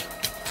singed.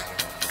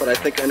 But I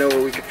think I know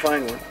where we could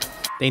find one.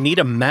 They need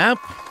a map?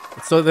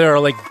 So there are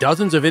like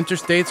dozens of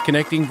interstates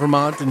connecting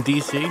Vermont and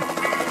D.C.?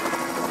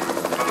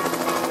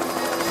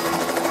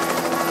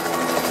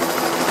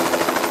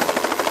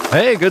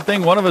 Hey, good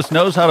thing one of us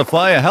knows how to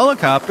fly a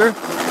helicopter. The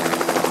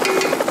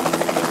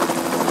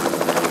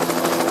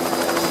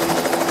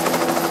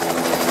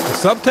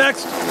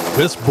subtext?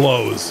 This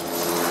blows.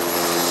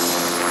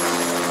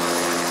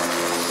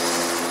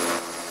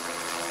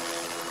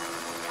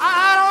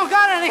 I don't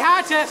got any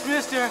high test,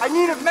 mister. I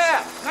need a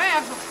map.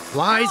 Map?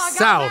 Fly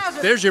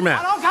south. There's your I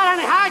map. don't got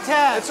any high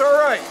test. That's all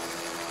right.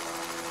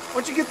 Why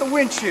don't you get the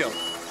windshield?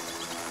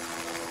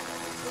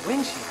 The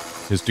windshield?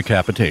 His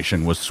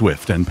decapitation was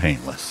swift and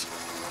painless.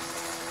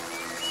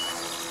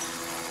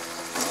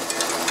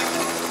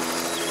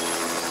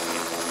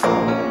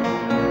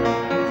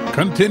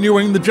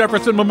 Continuing the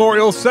Jefferson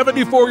Memorial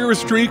 74-year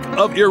streak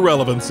of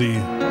irrelevancy.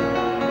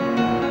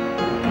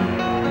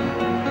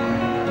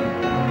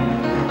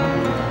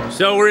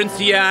 So we're in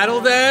Seattle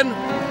then?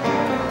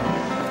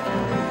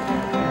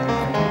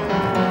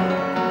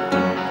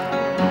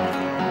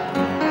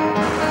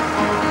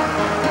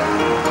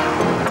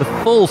 The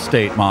full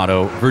state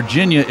motto,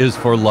 Virginia is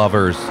for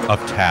lovers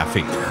of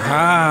taffy.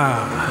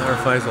 Ah,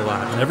 clarifies a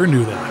lot. Never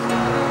knew that.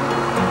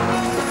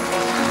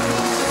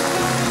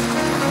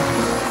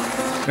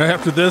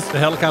 After this, the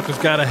helicopter's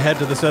got to head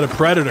to the set of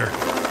Predator.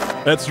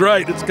 That's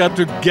right, it's got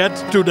to get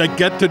to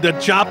the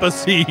chopper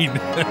scene.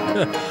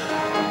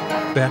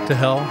 Back to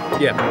hell?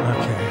 Yeah.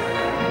 Okay.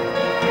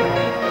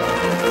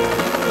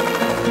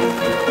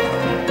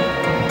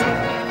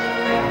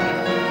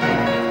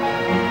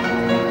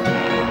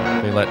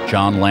 They let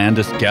John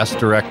Landis guest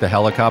direct the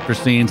helicopter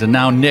scenes, and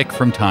now Nick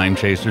from Time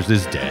Chasers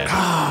is dead.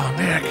 Oh,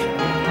 Nick.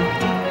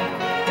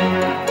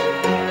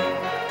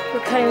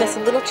 We're cutting this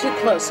a little too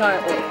close,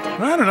 aren't we?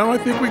 I don't know, I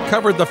think we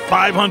covered the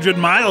 500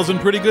 miles in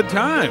pretty good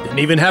time. Didn't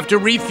even have to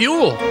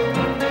refuel.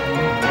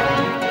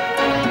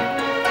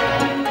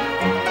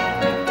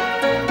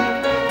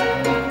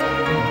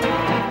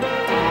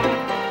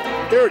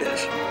 There it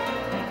is.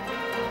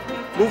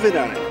 Move in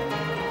on it.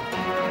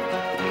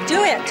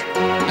 Do it.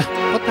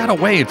 Put that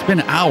away. It's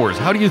been hours.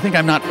 How do you think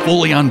I'm not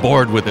fully on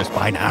board with this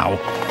by now?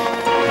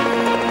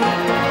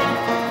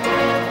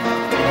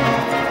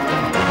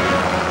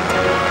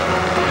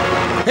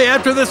 Hey,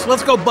 after this,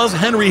 let's go buzz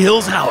Henry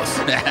Hill's house.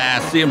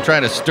 See him try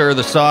to stir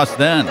the sauce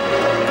then.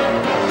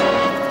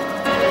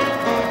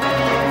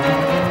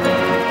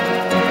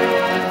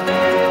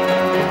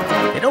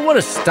 They don't want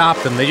to stop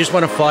them. They just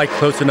want to fly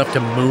close enough to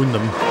moon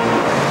them.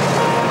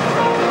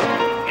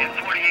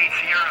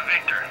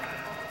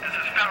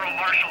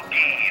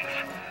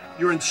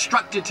 You're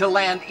instructed to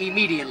land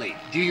immediately.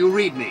 Do you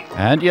read me?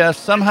 And yes,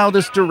 somehow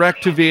this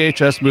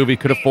direct-to-VHS movie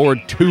could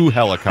afford 2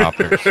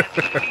 helicopters.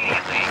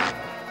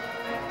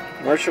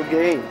 Marshall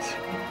Gaines.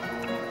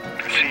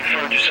 See, you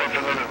found yourself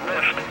another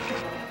lift.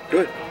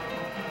 Good.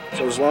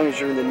 So as long as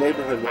you're in the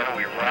neighborhood, Why don't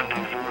we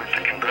rendezvous at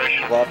the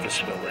Congressional office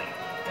building.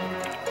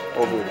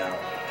 Over and out.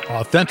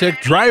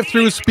 Authentic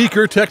drive-through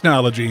speaker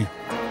technology.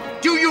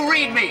 Do you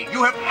read me?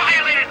 You have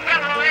violated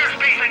federal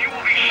airspace and you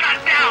will be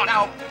shot down.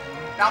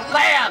 Now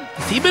land.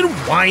 Has he been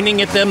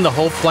whining at them the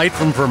whole flight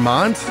from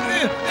Vermont?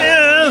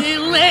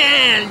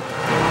 Land.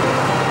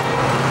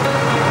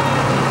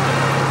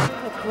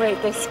 Oh,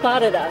 great. They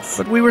spotted us.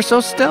 But we were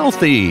so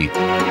stealthy.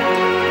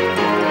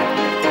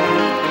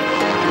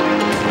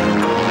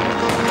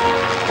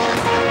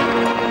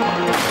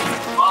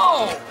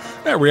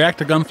 Yeah, react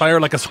to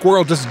gunfire like a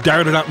squirrel just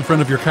darted out in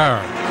front of your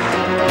car.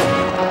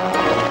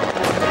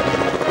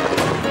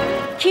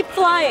 Keep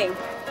flying.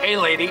 Hey,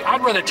 lady,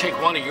 I'd rather take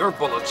one of your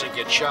bullets and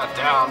get shot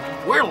down.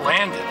 We're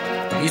landed.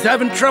 He's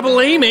having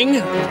trouble aiming.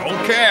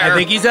 Don't care. I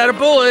think he's out of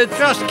bullets.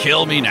 Just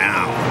kill me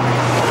now.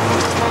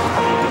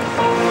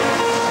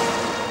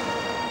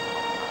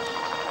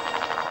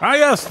 Ah,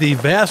 yes, the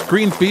vast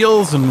green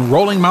fields and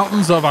rolling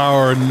mountains of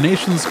our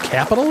nation's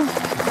capital.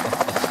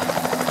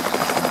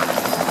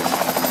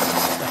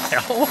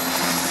 Hell?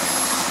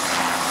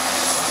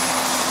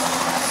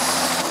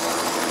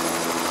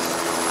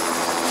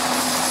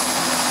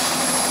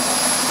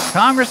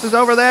 Congress is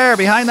over there,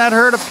 behind that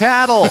herd of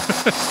cattle.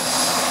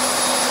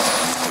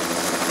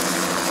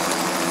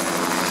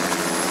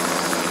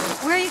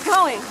 Where are you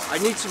going? I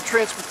need some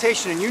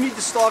transportation, and you need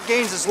to stall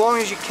Gaines as long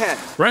as you can.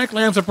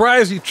 Frankly, I'm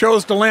surprised he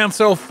chose to land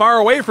so far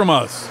away from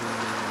us.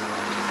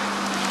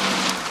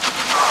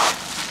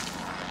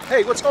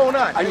 Hey, what's going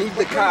on? I need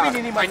the car. I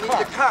need the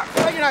car.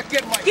 Why are you not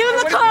getting my... Give him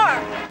the car.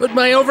 But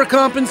my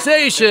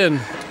overcompensation.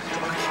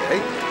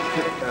 Okay.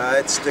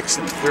 It sticks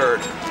in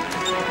third.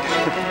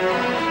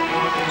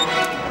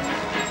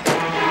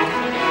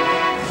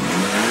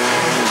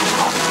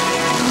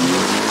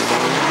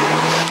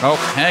 Oh,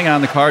 hang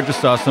on. The car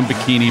just saw some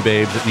bikini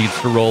babes it needs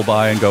to roll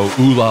by and go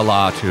ooh la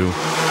la to.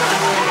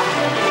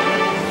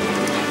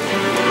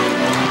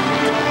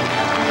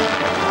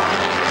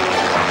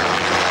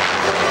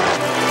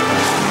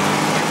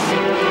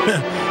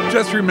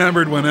 Just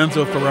remembered when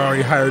Enzo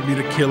Ferrari hired me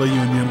to kill a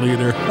union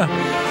leader.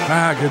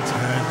 Good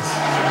times.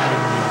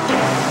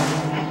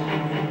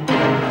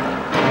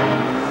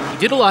 He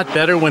did a lot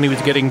better when he was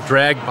getting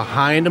dragged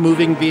behind a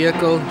moving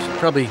vehicle. Should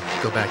probably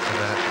go back to that.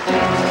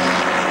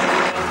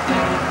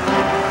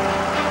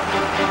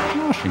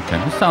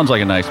 Washington. This sounds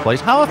like a nice place.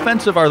 How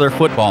offensive are their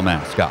football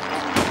mascots?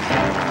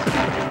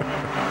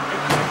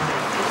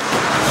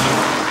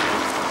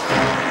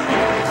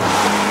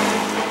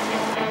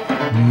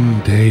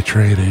 Day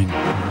trading.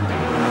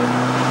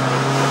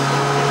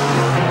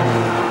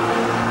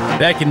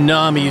 Back in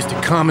Nam, he used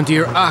to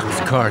commandeer ox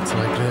carts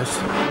like this.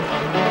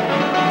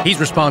 He's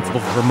responsible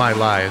for my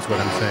lie, is what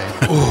I'm saying.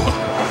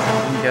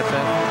 You get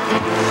that?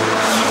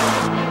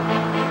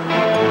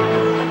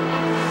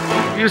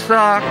 You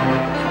suck.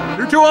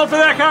 You're too old for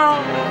that,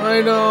 Carl.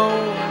 I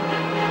know.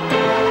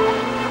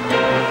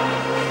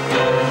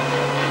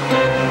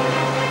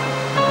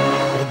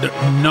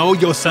 No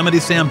Yosemite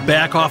Sam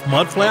back off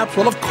mud flaps?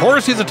 Well, of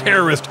course he's a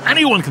terrorist.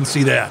 Anyone can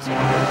see that.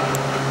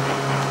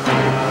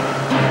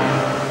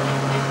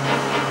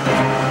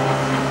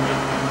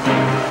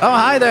 Oh,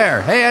 hi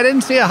there. Hey, I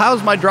didn't see a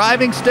how's my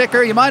driving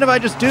sticker. You mind if I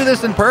just do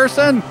this in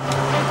person?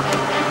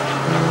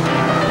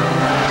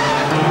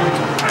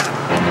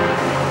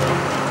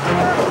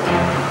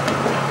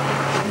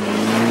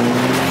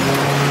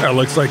 It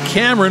looks like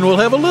Cameron will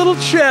have a little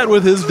chat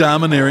with his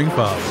domineering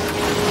father.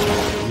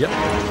 Yep.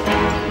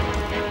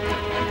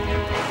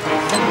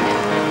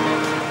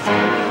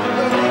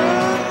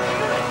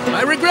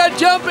 I regret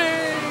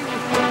jumping!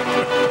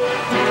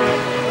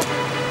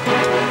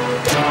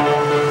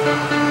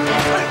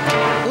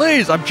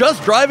 Please, I'm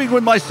just driving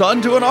with my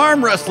son to an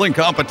arm wrestling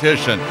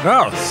competition.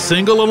 Oh,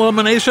 single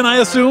elimination, I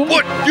assume?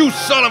 What? You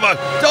son of a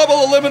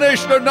double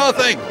elimination or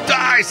nothing!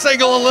 Die,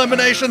 single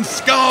elimination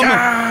scum!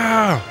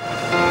 Ah!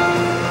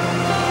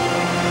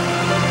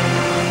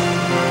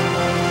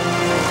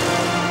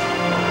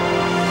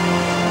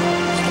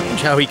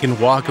 Strange how he can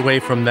walk away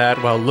from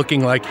that while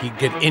looking like he'd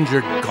get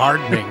injured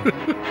gardening.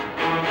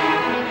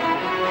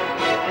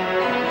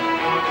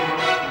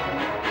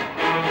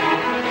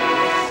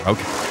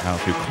 Okay, now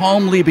to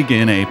calmly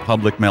begin a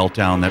public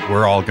meltdown that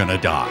we're all gonna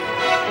die.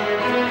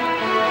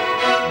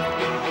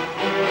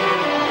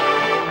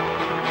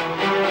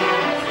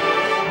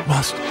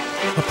 Must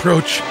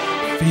approach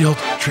field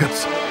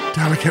trips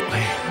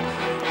delicately.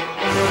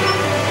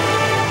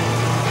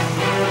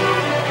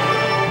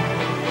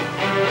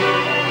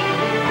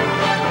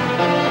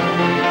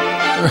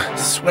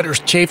 Sweater's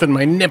chafing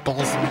my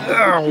nipples.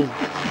 Ow.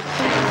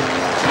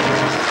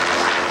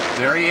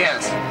 There he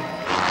is.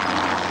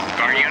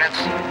 Guard units,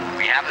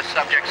 we have the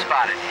subject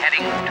spotted,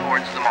 heading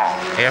towards the mall.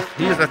 If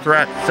he's a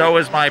threat, so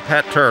is my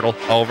pet turtle.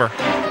 Over.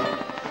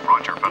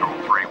 Roger, Federal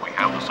 3. We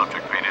have the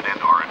subject painted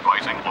and are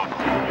advising local.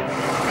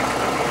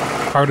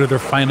 Part of their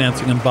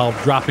financing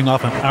involved dropping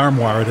off an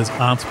armoire at his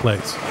aunt's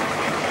place.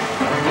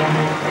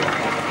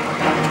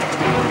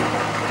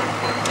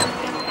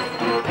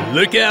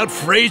 Look out,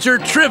 Fraser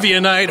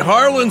Trivia Night.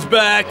 Harlan's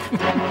back.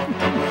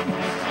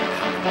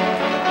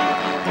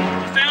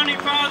 Founding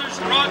Fathers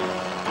brought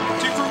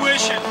to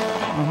fruition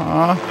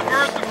the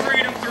birth of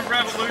freedom through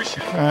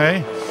revolution.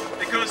 Okay.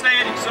 Because they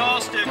had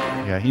exhausted.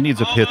 Yeah, he needs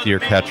a pithier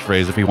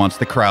catchphrase if he wants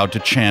the crowd to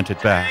chant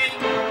it back.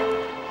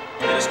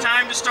 It is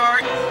time to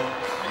start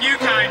a new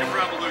kind of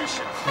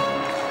revolution.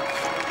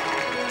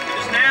 It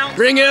is now.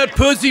 Bring out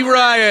Pussy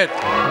Riot.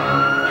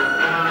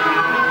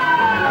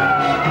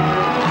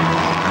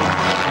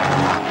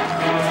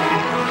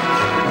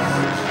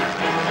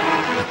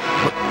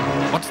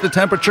 What's the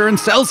temperature in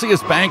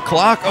Celsius, bank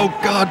clock? Oh,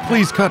 God,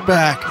 please cut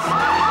back.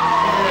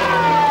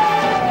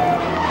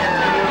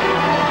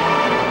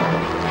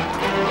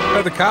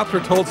 The cops were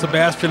told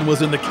Sebastian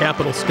was in the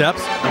Capitol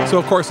steps, so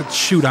of course it's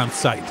shoot on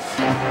sight.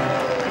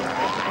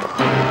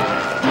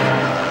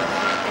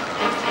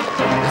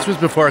 This was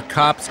before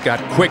cops got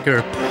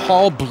quicker,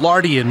 Paul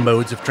Blartian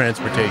modes of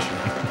transportation.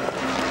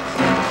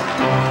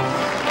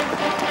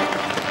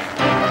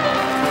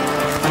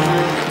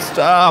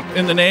 Stop,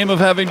 in the name of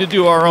having to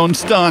do our own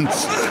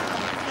stunts. Let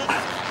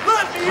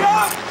me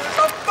up!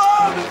 A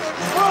bomb in the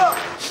truck!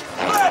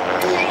 Let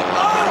me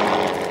up!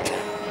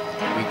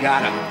 We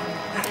got him.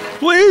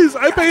 Please,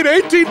 I paid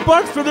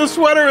 $18 for this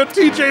sweater at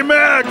TJ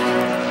Maxx.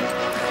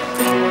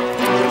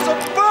 There's a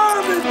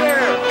bomb in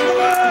there!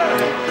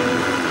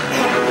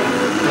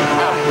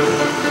 Come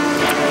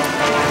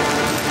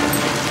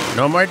on!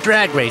 No more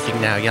drag racing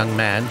now, young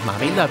man.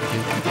 Mommy loves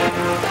you.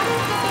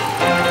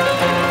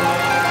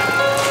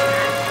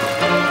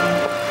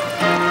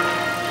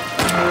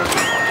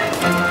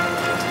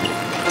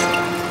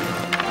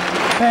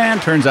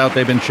 And turns out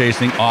they've been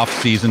chasing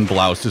off-season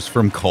blouses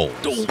from Kohl's.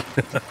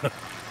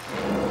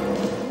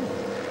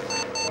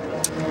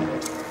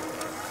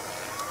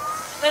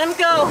 Let him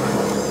go.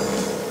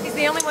 He's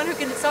the only one who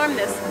can disarm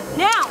this.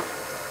 Now!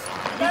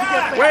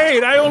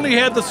 Wait, I only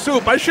had the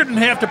soup. I shouldn't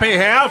have to pay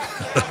half.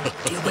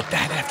 Deal with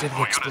that after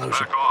the explosion.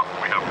 Back off.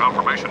 We have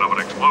confirmation of an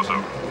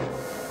explosive.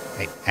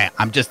 Hey,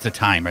 I'm just a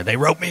timer. They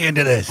roped me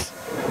into this.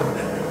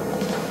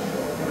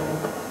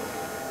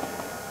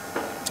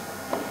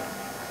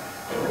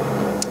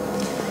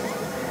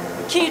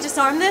 Can you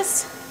disarm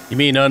this? You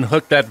mean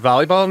unhook that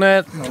volleyball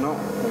net? No,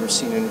 I've never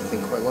seen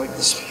anything quite like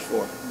this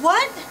before.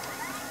 What?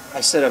 I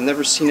said I've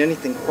never seen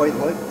anything quite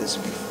like this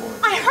before.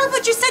 I heard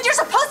what you said. You're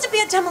supposed to be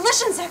a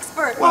demolitions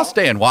expert. I'll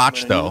stay and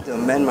watch, though. I need to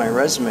amend my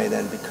resume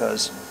then,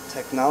 because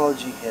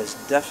technology has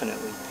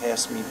definitely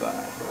passed me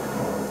by.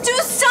 Do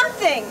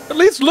something! At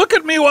least look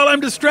at me while I'm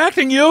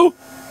distracting you.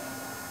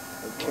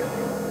 Okay.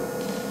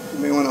 You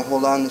may want to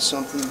hold on to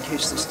something in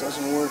case this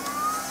doesn't work.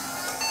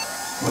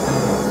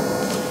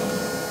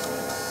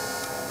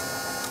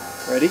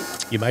 Ready?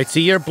 You might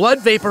see your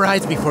blood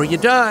vaporize before you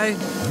die.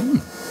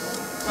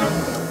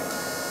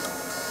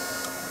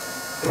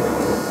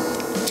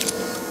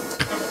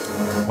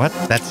 What?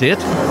 That's it?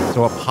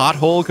 So a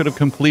pothole could have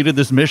completed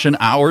this mission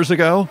hours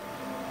ago?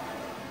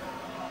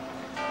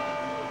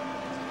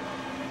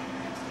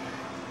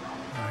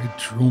 I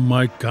drew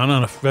my gun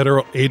on a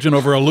federal agent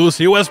over a loose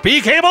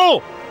USB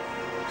cable!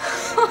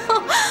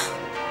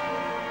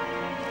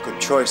 Good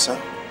choice, huh?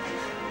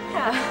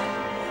 Yeah.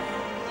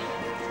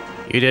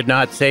 You did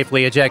not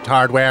safely eject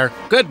hardware.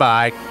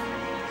 Goodbye.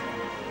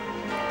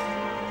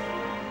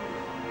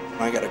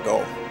 I gotta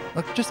go.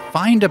 Look, just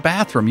find a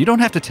bathroom. You don't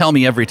have to tell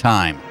me every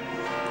time.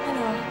 I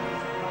know.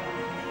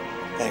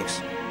 Thanks.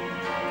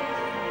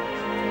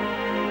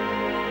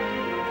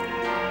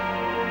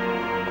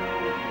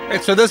 Hey,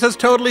 so this is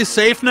totally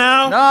safe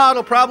now? No,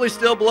 it'll probably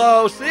still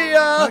blow. See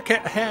ya!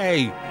 Okay,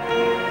 hey.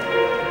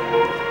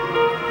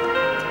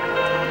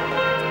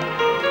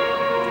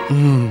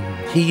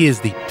 He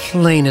is the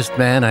plainest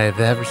man I have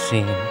ever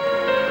seen.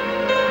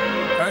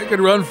 I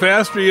could run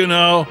faster, you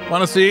know.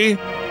 Want to see?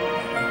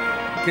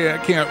 Okay, I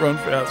can't run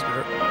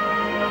faster.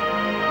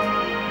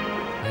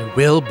 I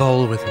will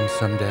bowl with him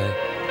someday.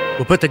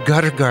 We'll put the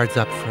gutter guards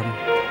up for him.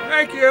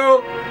 Thank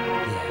you.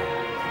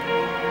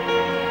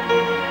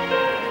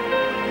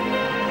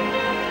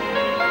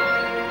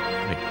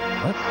 Wait,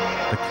 what?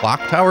 The clock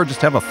tower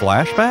just have a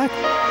flashback?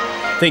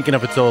 Thinking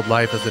of its old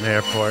life as an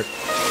airport.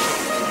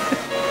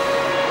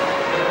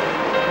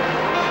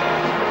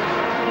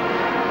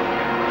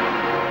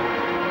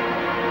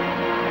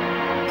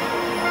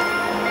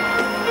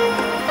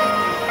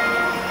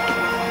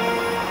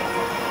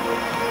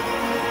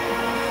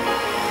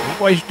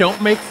 Boys,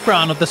 don't make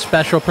fun of the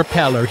special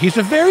propeller. He's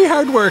a very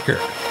hard worker.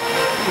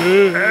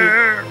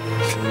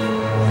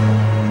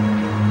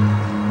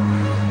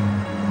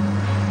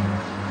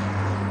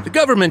 The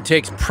government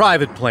takes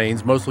private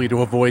planes mostly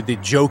to avoid the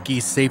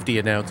jokey safety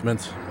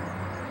announcements.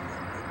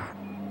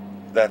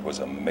 That was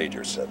a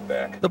major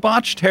setback. The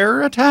botched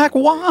terror attack?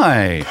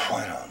 Why?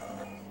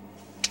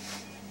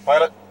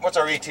 Pilot, what's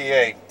our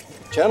ETA?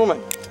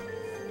 Gentlemen.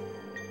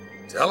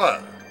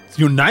 Della. It's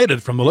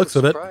united from the looks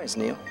of it. Surprise,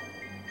 Neil.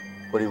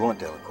 What do you want,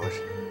 Dellacourt?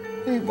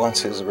 He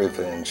wants his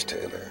revenge,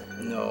 Taylor.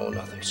 No,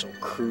 nothing so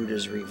crude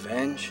as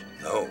revenge.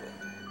 No.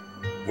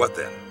 What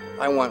then?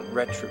 I want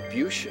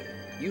retribution.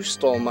 You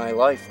stole my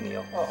life,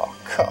 Neil. Oh,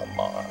 come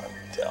on,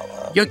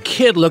 Della. Your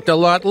kid looked a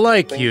lot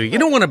like you. You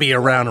don't want to be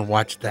around and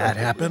watch that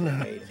happen.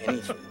 Made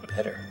anything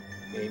better.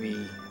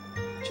 Maybe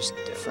just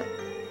different.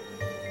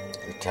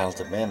 You're a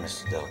talented man,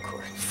 Mr.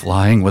 Dellacourt.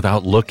 Flying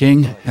without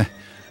looking? Well,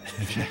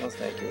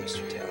 thank you,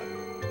 Mr. Taylor.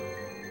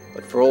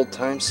 But for old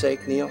time's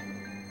sake, Neil,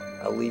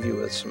 I'll leave you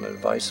with some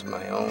advice of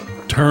my own.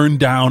 Turn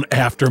down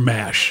after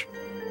MASH.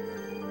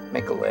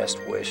 Make a last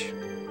wish.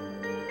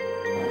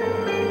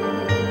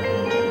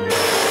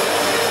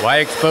 Why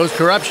expose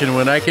corruption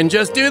when I can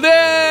just do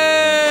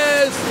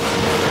this?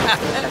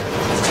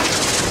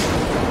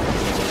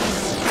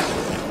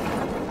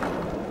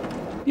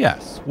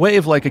 Yes,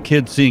 wave like a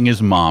kid seeing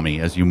his mommy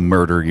as you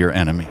murder your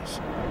enemies.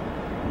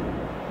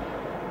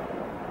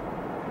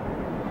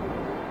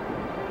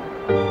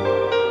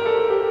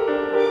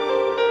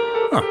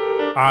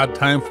 Odd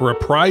time for a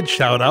pride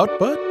shout-out,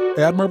 but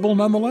admirable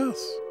nonetheless.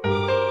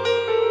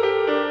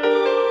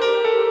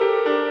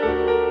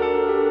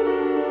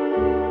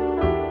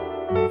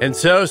 And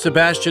so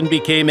Sebastian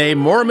became a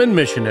Mormon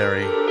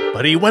missionary,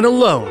 but he went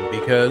alone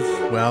because,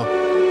 well,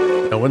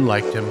 no one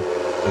liked him.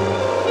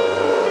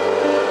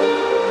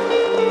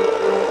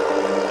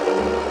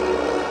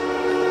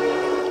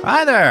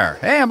 Hi there.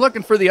 Hey, I'm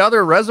looking for the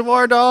other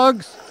reservoir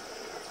dogs.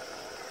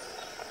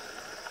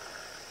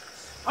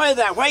 Hi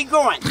there, where you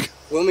going?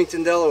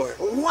 Wilmington, Delaware.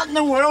 What in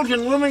the world's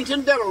in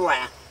Wilmington,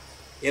 Delaware?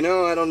 You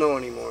know, I don't know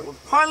anymore. Well,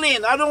 parley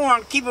in. I don't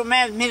want to keep a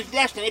man in his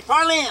destiny.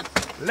 Parley in.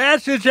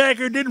 Last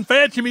attacker didn't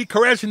fancy me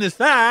caressing his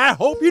thigh.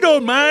 Hope you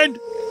don't mind.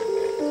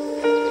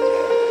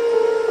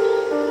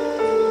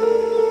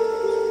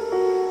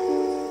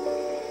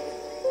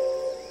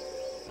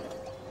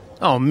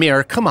 Oh,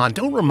 Mir, come on,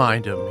 don't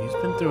remind him. He's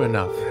been through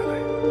enough.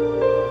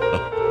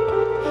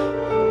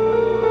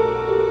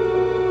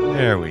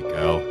 There we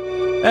go.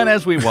 And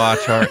as we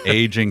watch our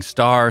aging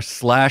star /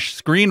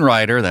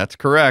 screenwriter, that's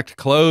correct,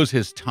 close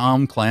his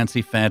Tom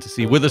Clancy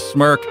fantasy with a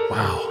smirk.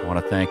 Wow. I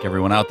want to thank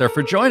everyone out there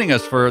for joining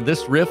us for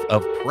this riff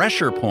of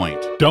Pressure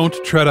Point. Don't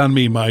tread on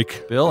me,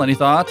 Mike. Bill, any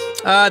thoughts?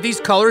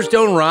 These colors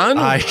don't run.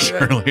 I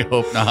surely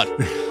hope not.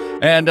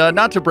 And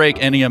not to break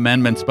any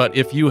amendments, but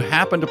if you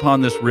happened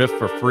upon this riff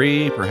for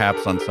free,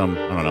 perhaps on some,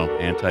 I don't know,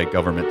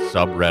 anti-government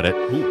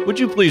subreddit, would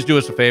you please do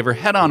us a favor?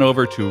 Head on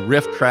over to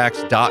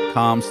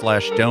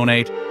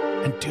RiffTrax.com/donate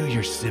and do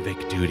your civic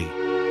duty.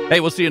 Hey,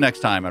 we'll see you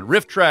next time at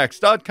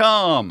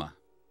RiffTrax.com.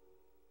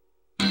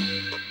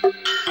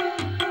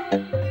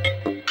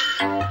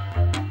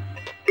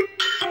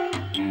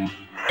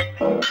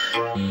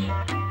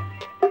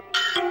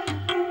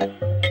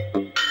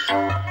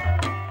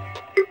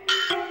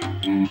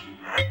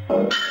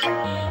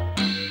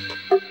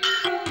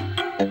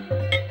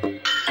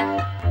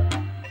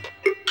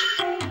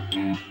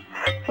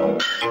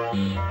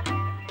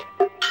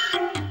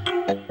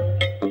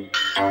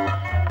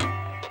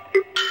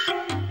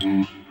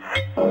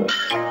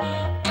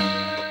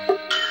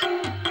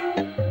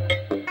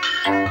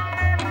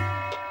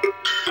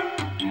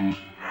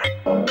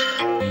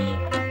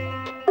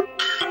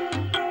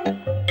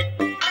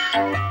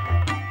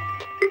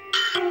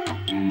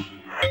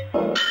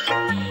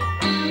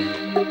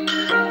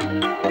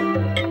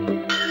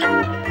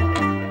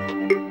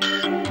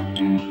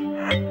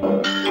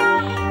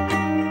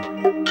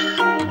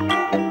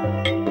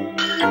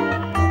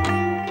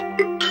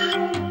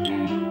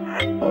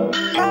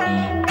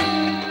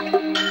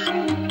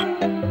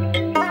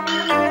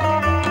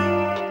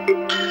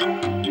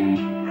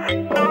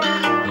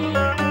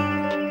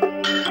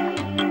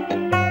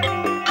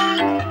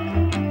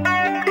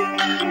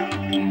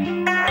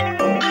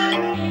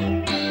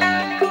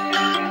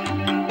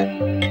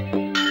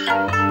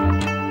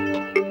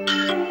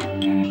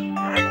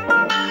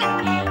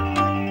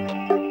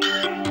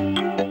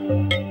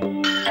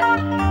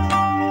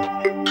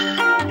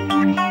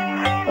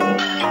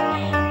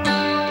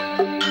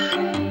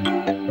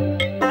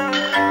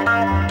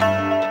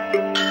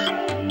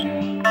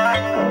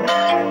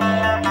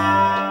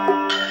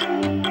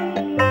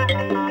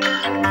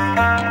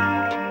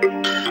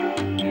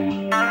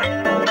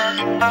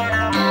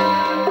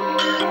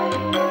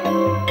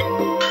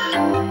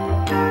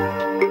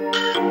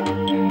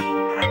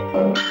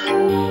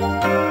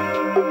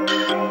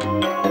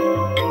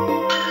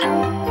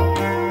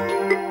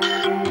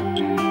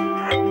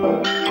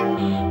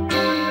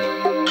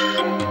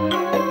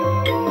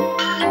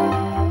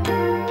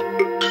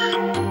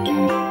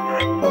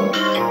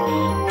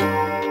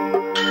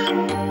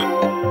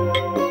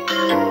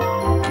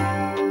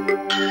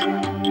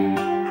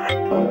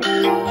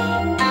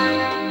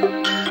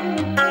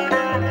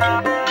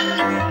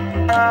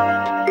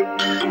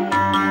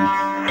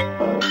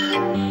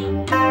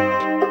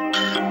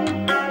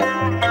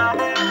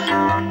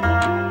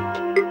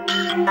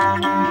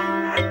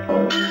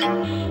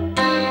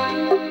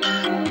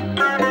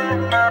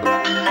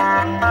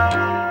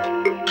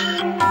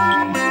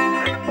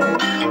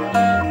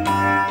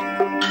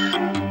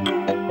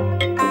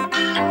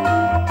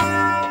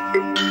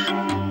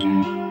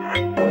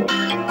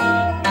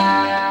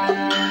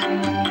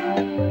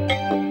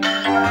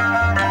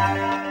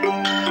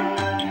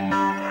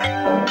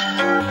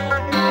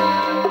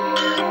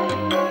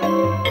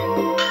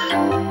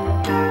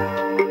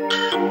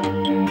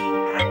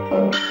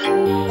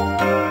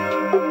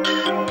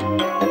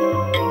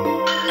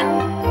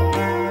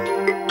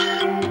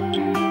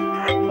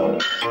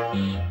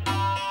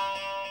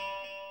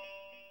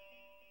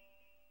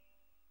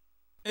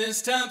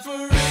 It's time for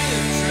RiffTrax.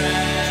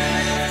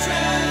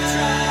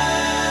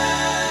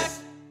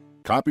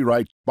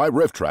 Copyright by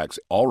RiffTrax,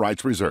 all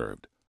rights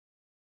reserved.